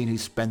the Queen, who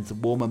spends the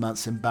warmer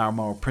months in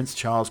Balmoral. Prince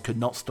Charles could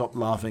not stop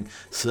laughing.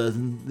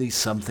 Certainly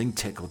something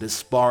tickled his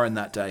spine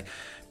that day.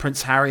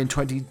 Prince Harry in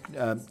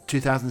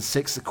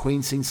 2006, the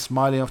Queen seen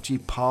smiling after she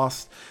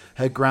passed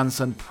her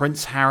grandson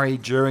Prince Harry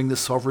during the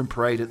Sovereign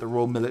Parade at the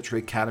Royal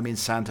Military Academy in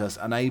Sandhurst.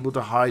 Unable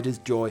to hide his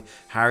joy,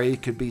 Harry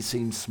could be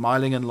seen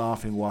smiling and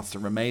laughing whilst the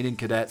remaining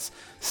cadets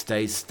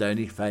stayed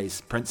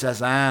stony-faced.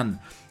 Princess Anne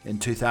in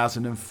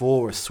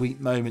 2004, a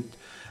sweet moment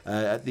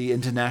at the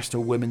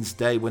International Women's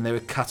Day when they were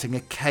cutting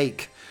a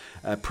cake.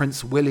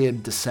 Prince William,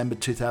 December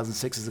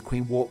 2006, as the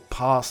Queen walked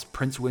past,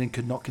 Prince William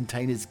could not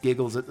contain his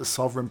giggles at the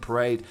Sovereign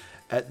Parade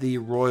at the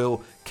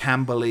Royal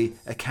Camberley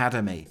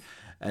Academy.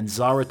 And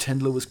Zara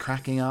Tindall was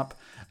cracking up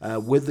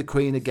with the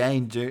Queen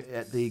again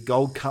at the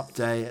Gold Cup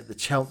Day at the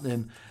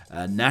Cheltenham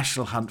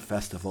National Hunt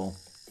Festival.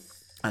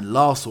 And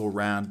last all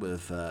round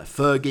with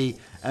Fergie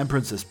and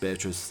Princess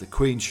Beatrice, the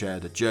Queen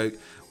shared a joke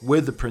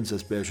with the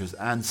Princess Beatrice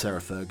and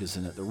Sarah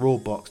Ferguson at the Royal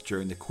Box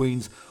during the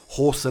Queen's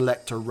Horse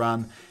Elector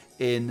run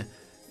in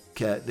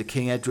the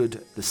King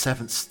Edward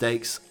VII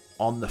Stakes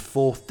on the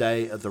fourth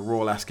day of the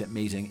Royal Ascot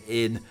meeting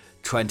in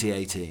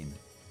 2018.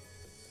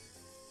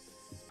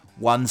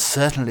 One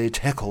certainly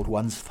tickled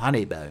one's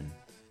funny bone.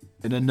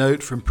 In a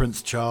note from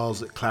Prince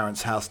Charles at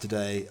Clarence House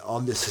today,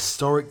 on this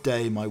historic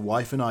day, my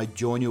wife and I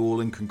join you all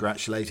in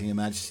congratulating Her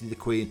Majesty the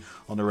Queen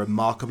on a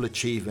remarkable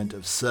achievement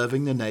of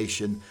serving the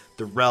nation,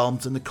 the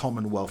realms and the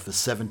Commonwealth for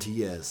 70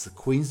 years. The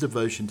Queen's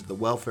devotion to the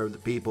welfare of the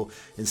people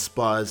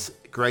inspires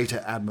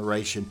greater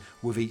admiration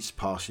with each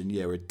passing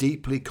year. We're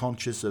deeply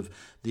conscious of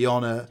the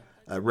honour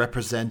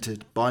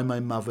represented by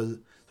my mother's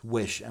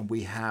wish, and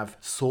we have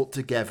sought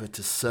together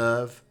to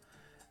serve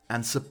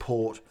and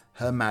support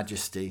Her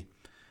Majesty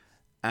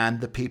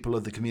and the people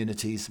of the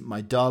communities. My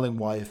darling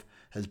wife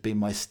has been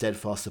my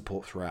steadfast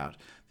support throughout.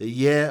 The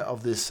year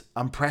of this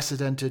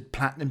unprecedented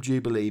Platinum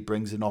Jubilee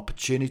brings an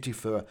opportunity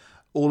for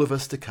all of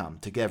us to come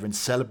together in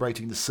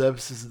celebrating the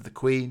services of the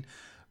Queen,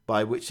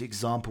 by which the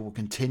example will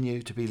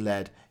continue to be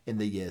led in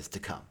the years to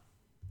come.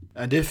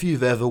 And if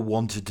you've ever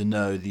wanted to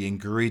know the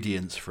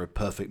ingredients for a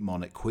perfect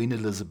monarch, Queen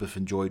Elizabeth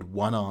enjoyed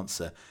one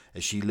answer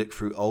as she looked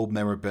through old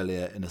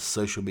memorabilia in a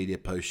social media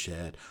post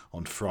shared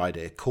on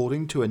Friday.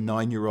 According to a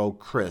 9-year-old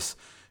Chris,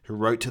 who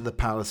wrote to the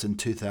palace in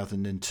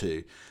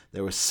 2002,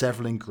 there were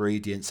several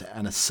ingredients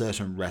and a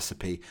certain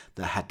recipe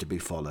that had to be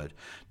followed.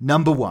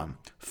 Number 1,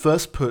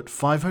 first put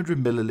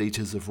 500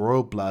 millilitres of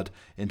royal blood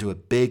into a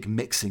big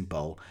mixing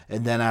bowl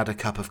and then add a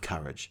cup of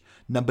courage.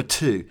 Number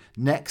 2,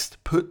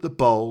 next put the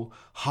bowl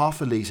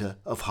half a litre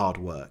of hard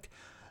work.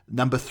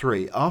 Number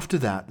 3, after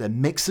that,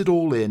 then mix it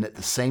all in at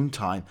the same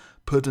time,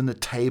 put in a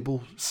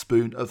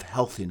tablespoon of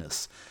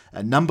healthiness.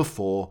 And number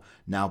 4,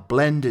 now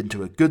blend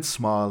into a good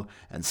smile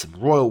and some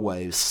royal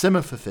waves,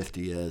 simmer for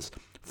 50 years,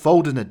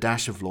 fold in a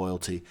dash of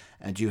loyalty,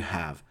 and you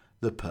have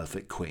the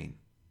perfect Queen.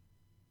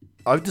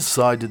 I've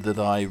decided that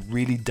I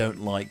really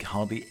don't like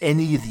hardly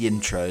any of the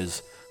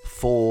intros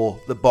for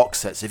the box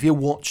sets. If you're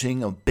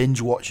watching or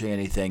binge watching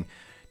anything,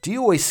 do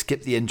you always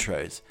skip the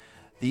intros?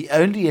 The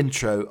only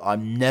intro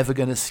I'm never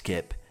going to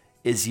skip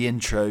is the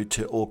intro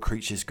to All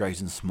Creatures Great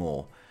and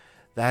Small.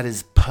 That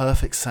is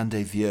perfect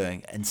Sunday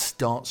viewing and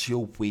starts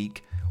your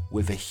week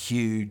with a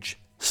huge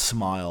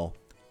smile,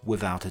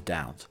 without a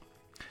doubt.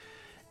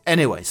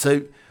 Anyway,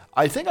 so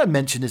I think I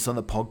mentioned this on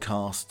the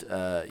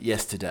podcast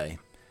yesterday.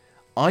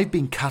 I've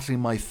been cutting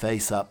my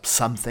face up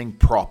something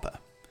proper.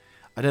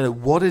 I don't know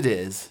what it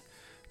is,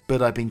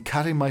 but I've been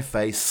cutting my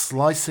face,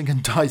 slicing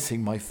and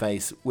dicing my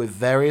face with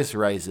various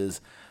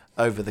razors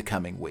over the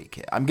coming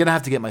week. I'm going to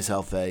have to get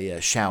myself a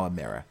shower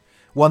mirror.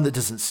 One that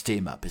doesn't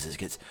steam up because it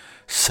gets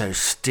so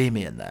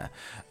steamy in there.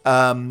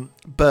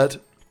 But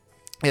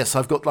yes,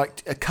 I've got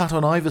like a cut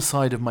on either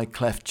side of my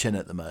cleft chin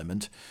at the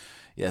moment.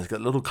 Yeah, it's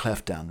got a little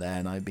cleft down there,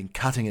 and I've been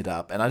cutting it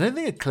up. And I don't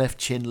think a cleft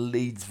chin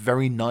leads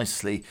very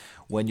nicely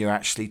when you're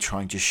actually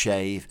trying to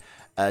shave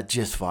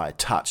just via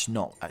touch,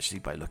 not actually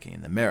by looking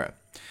in the mirror.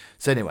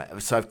 So anyway,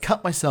 so I've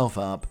cut myself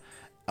up.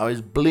 I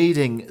was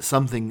bleeding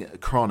something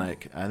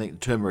chronic. I think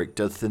the turmeric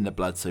does thin the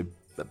blood, so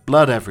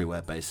blood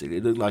everywhere, basically.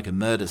 It looked like a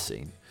murder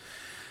scene.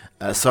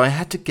 So I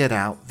had to get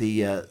out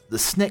the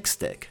snick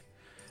stick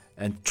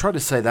and try to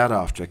say that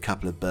after a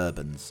couple of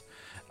bourbons.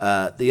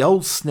 The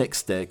old snick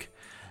stick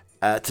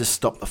to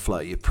stop the flow.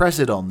 You press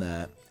it on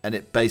there and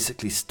it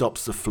basically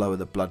stops the flow of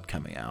the blood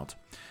coming out.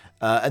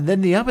 And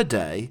then the other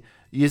day,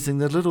 using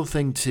the little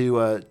thing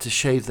to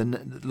shave the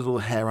little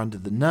hair under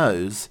the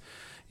nose,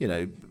 you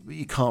know,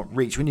 you can't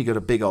reach. When you've got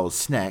a big old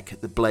snack,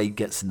 the blade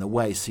gets in the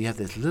way, so you have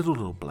this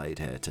little blade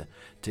here to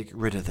get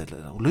rid of the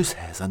little loose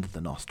hairs under the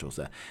nostrils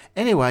there.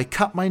 Anyway, I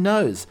cut my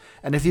nose,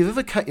 and if you've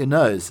ever cut your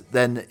nose,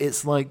 then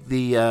it's like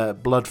the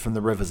blood from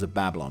the rivers of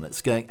Babylon.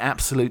 It's going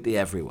absolutely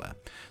everywhere.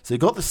 So you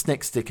got the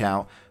snick stick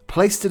out,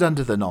 placed it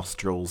under the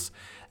nostrils,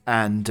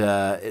 and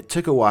it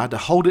took a while. I had to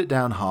hold it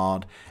down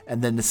hard,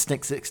 and then the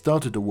snick stick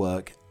started to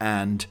work,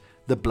 and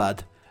the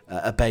blood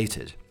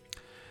abated.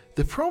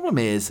 The problem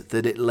is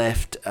that it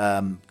left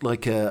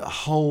like a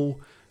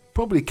whole,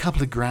 probably a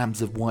couple of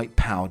grams of white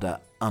powder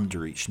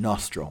under each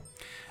nostril.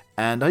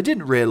 And I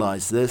didn't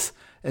realise this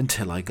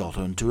until I got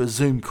onto a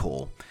Zoom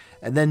call,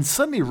 and then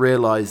suddenly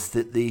realised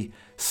that the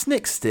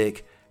snick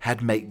stick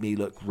had made me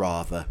look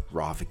rather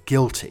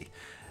guilty.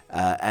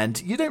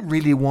 And you don't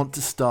really want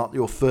to start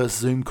your first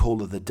Zoom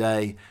call of the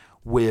day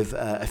with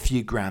a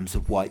few grams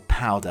of white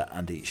powder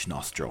under each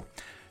nostril.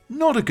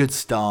 Not a good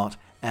start,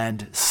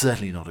 and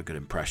certainly not a good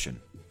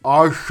impression.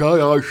 I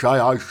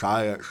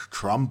say, it's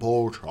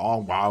trampled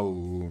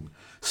on.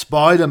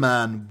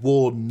 Spider-Man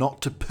warned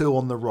not to poo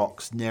on the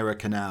rocks near a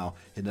canal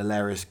in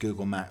hilarious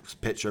Google Maps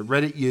picture.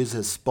 Reddit user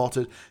has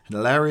spotted an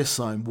hilarious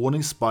sign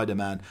warning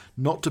Spider-Man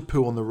not to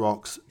poo on the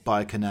rocks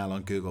by a canal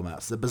on Google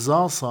Maps. The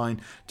bizarre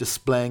sign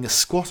displaying a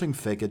squatting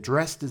figure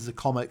dressed as a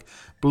comic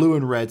blue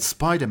and red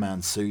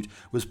Spider-Man suit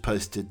was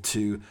posted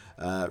to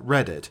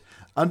Reddit.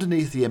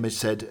 Underneath the image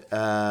said,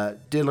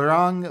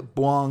 Dilarang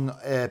buang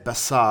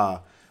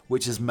basar,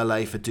 which is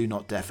Malay for do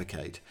not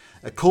defecate.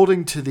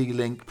 According to the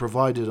link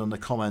provided on the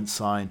comment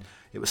sign,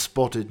 it was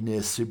spotted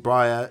near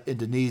Surabaya,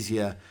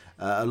 Indonesia,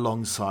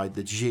 alongside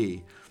the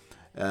G.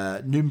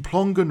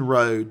 Numplongan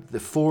Road, the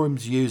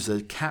forum's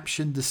user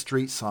captioned the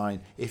street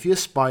sign, "If you're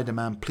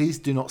Spider-Man, please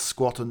do not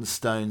squat on the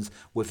stones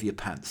with your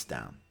pants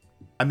down."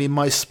 I mean,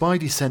 my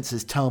spidey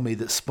senses tell me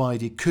that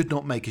Spidey could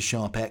not make a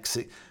sharp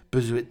exit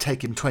because it would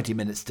take him 20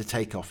 minutes to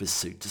take off his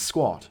suit to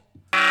squat.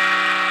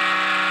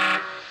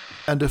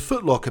 And a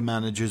Foot Locker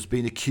manager has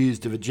been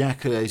accused of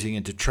ejaculating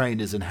into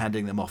trainers and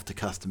handing them off to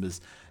customers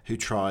who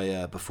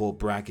try before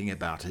bragging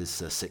about his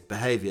sick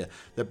behaviour.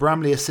 The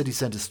Bramley, a city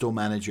centre store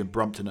manager in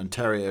Brompton,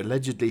 Ontario,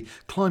 allegedly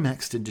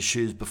climaxed into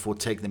shoes before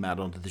taking them out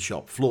onto the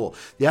shop floor.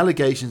 The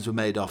allegations were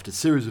made after a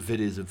series of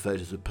videos and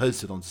photos were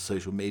posted onto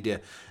social media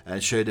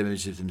and showed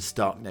images of him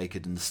stark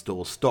naked in the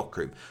store's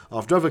stockroom.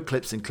 After other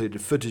clips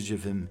included footage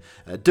of him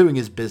doing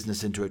his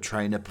business into a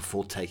trainer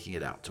before taking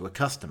it out to a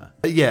customer.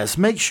 But yes,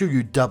 make sure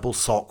you double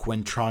sock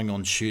when trying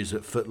on shoes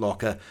at Foot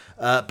Locker,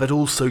 but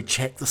also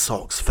check the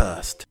socks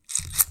first.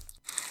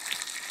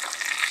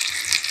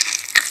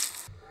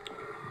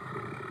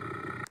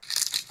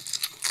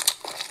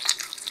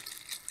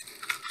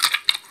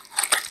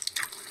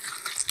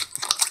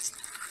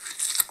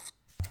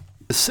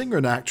 The singer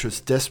and actress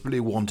desperately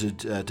wanted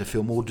to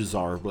feel more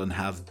desirable and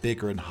have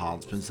bigger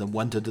enhancements and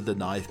went under the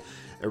knife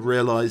and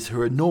realised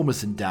her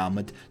enormous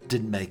endowment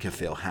didn't make her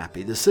feel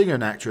happy. The singer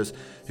and actress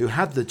who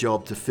had the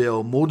job to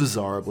feel more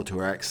desirable to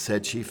her ex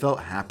said she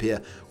felt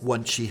happier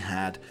once she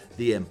had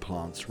the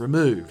implants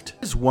removed.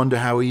 I just wonder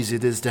how easy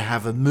it is to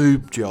have a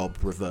moob job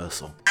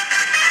reversal.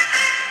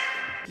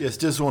 Yes,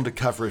 just want to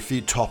cover a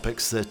few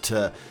topics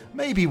that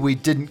maybe we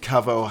didn't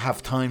cover or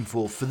have time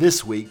for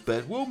this week,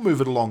 but we'll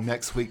move it along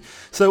next week.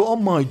 So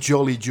on my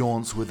jolly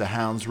jaunts with the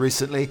hounds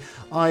recently,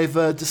 I've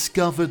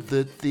discovered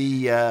that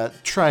the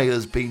tray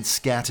has been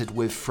scattered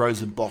with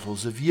frozen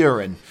bottles of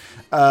urine.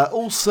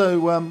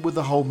 Also, with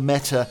the whole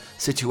Meta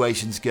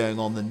situations going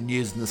on in the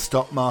news and the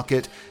stock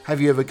market, have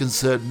you ever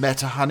considered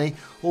Meta honey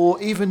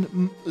or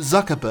even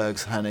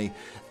Zuckerberg's honey?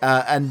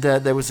 And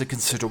there was a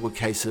considerable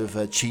case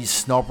of cheese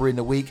snobbery in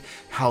the week.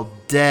 How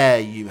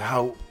dare you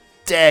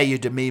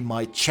demean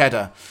my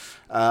cheddar?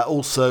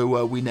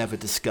 Also, we never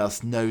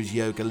discussed nose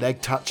yoga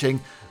leg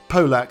touching,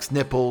 Polak's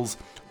nipples,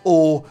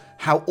 or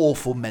how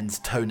awful men's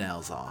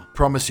toenails are.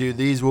 Promise you,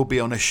 these will be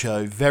on a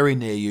show very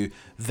near you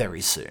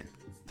very soon.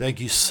 Thank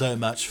you so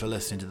much for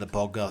listening to the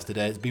podcast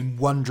today. It's been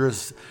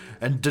wondrous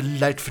and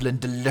delightful and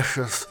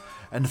delicious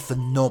and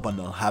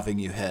phenomenal having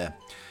you here.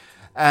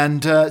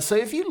 And so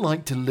if you'd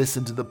like to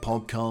listen to the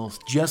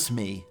podcast,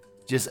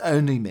 just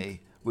only me,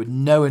 with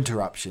no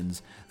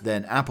interruptions,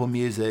 then Apple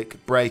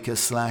Music, Breaker,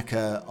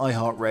 Slacker,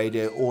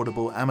 iHeartRadio,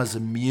 Audible,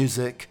 Amazon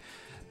Music,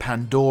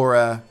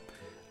 Pandora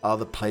are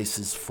the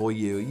places for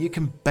you. You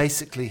can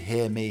basically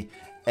hear me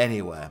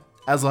anywhere.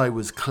 As I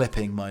was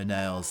clipping my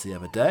nails the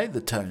other day,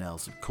 the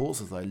toenails of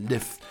course, as I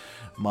lift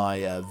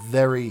my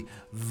very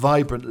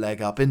vibrant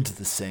leg up into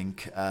the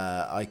sink,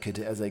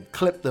 as I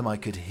clipped them, I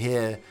could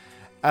hear,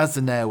 as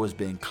the nail was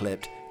being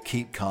clipped,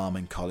 Keep Calm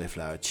and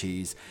Cauliflower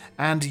Cheese.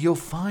 And you'll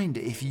find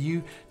if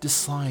you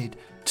decide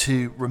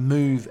to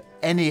remove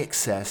any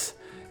excess,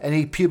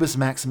 any pubis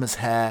maximus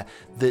hair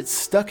that's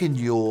stuck in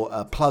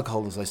your plug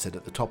hole, as I said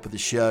at the top of the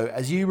show,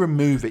 as you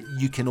remove it,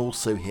 you can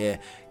also hear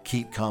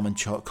Keep Calm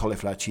and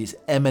Cauliflower Cheese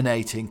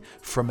emanating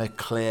from a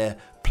clear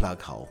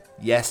plug hole.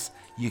 Yes,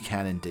 you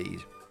can indeed.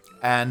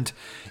 And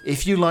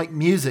if you like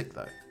music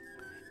though,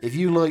 if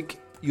you like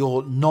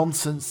your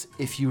nonsense,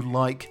 if you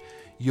like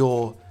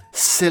your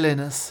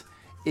silliness,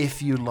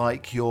 if you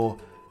like your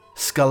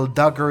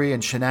skullduggery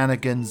and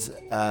shenanigans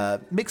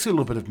mixed with a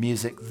little bit of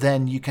music,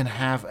 then you can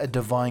have a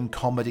Divine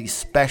Comedy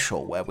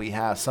special where we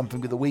have Something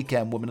with the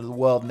Weekend, Women of the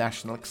World,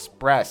 National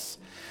Express.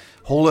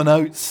 Hall &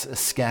 Oates are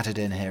scattered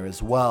in here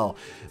as well.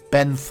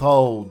 Ben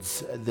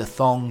Folds, The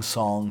Thong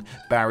Song,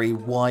 Barry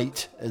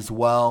White as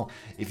well.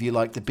 If you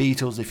like the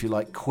Beatles, if you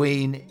like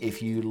Queen,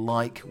 if you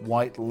like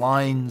White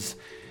Lines,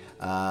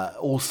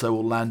 also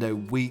Orlando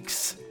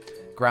Weeks,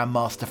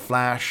 Grandmaster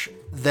Flash,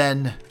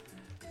 then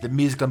the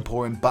Music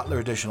Emporium Butler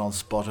Edition on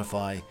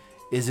Spotify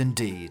is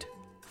indeed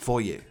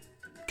for you.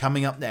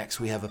 Coming up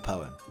next, we have a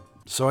poem.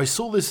 So I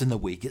saw this in the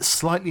week. It's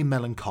slightly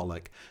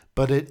melancholic,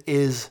 but it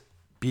is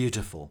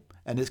beautiful,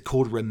 and it's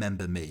called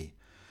Remember Me.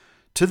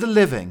 To the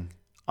living,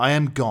 I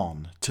am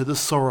gone. To the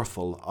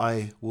sorrowful,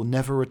 I will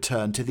never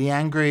return. To the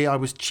angry, I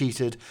was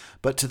cheated,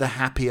 but to the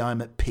happy, I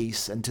am at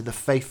peace, and to the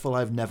faithful, I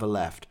have never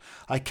left.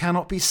 I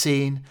cannot be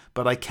seen,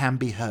 but I can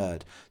be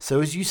heard. So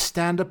as you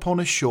stand upon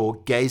a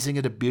shore, gazing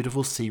at a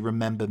beautiful sea,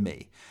 remember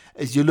me.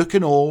 As you look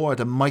in awe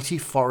at a mighty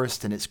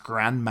forest and its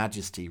grand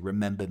majesty,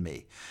 remember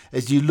me.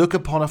 As you look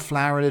upon a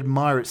flower and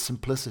admire its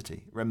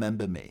simplicity,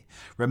 remember me.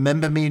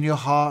 Remember me in your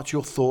heart,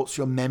 your thoughts,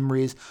 your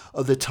memories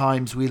of the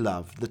times we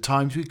loved, the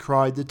times we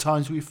cried, the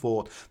times we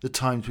fought, the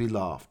times we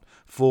laughed.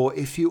 For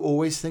if you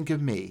always think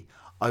of me,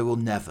 I will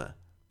never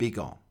be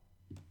gone.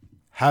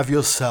 Have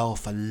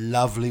yourself a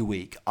lovely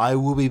week. I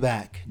will be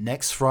back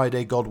next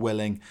Friday, God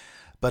willing.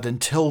 But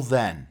until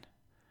then,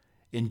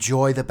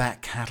 enjoy the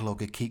back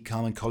catalogue of Keep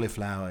Calm and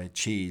Cauliflower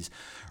Cheese.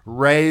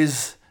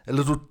 Raise a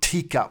little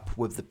teacup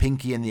with the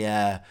pinky in the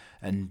air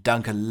and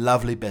dunk a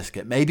lovely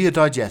biscuit, maybe a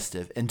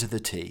digestive, into the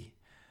tea.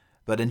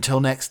 But until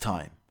next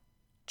time,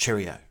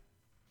 cheerio.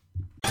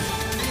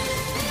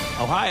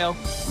 Ohio,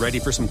 ready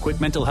for some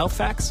quick mental health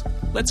facts?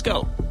 Let's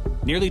go.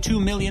 Nearly 2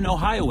 million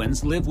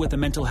Ohioans live with a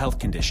mental health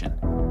condition.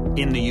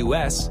 In the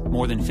U.S.,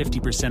 more than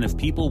 50% of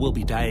people will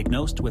be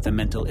diagnosed with a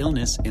mental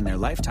illness in their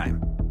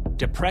lifetime.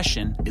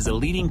 Depression is a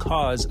leading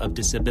cause of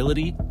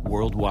disability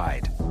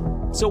worldwide.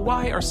 So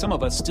why are some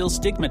of us still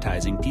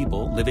stigmatizing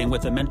people living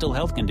with a mental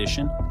health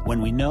condition when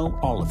we know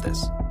all of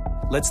this?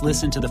 Let's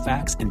listen to the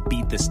facts and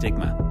beat the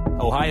stigma.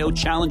 Ohio,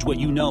 challenge what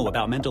you know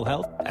about mental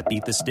health at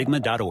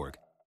beatthestigma.org.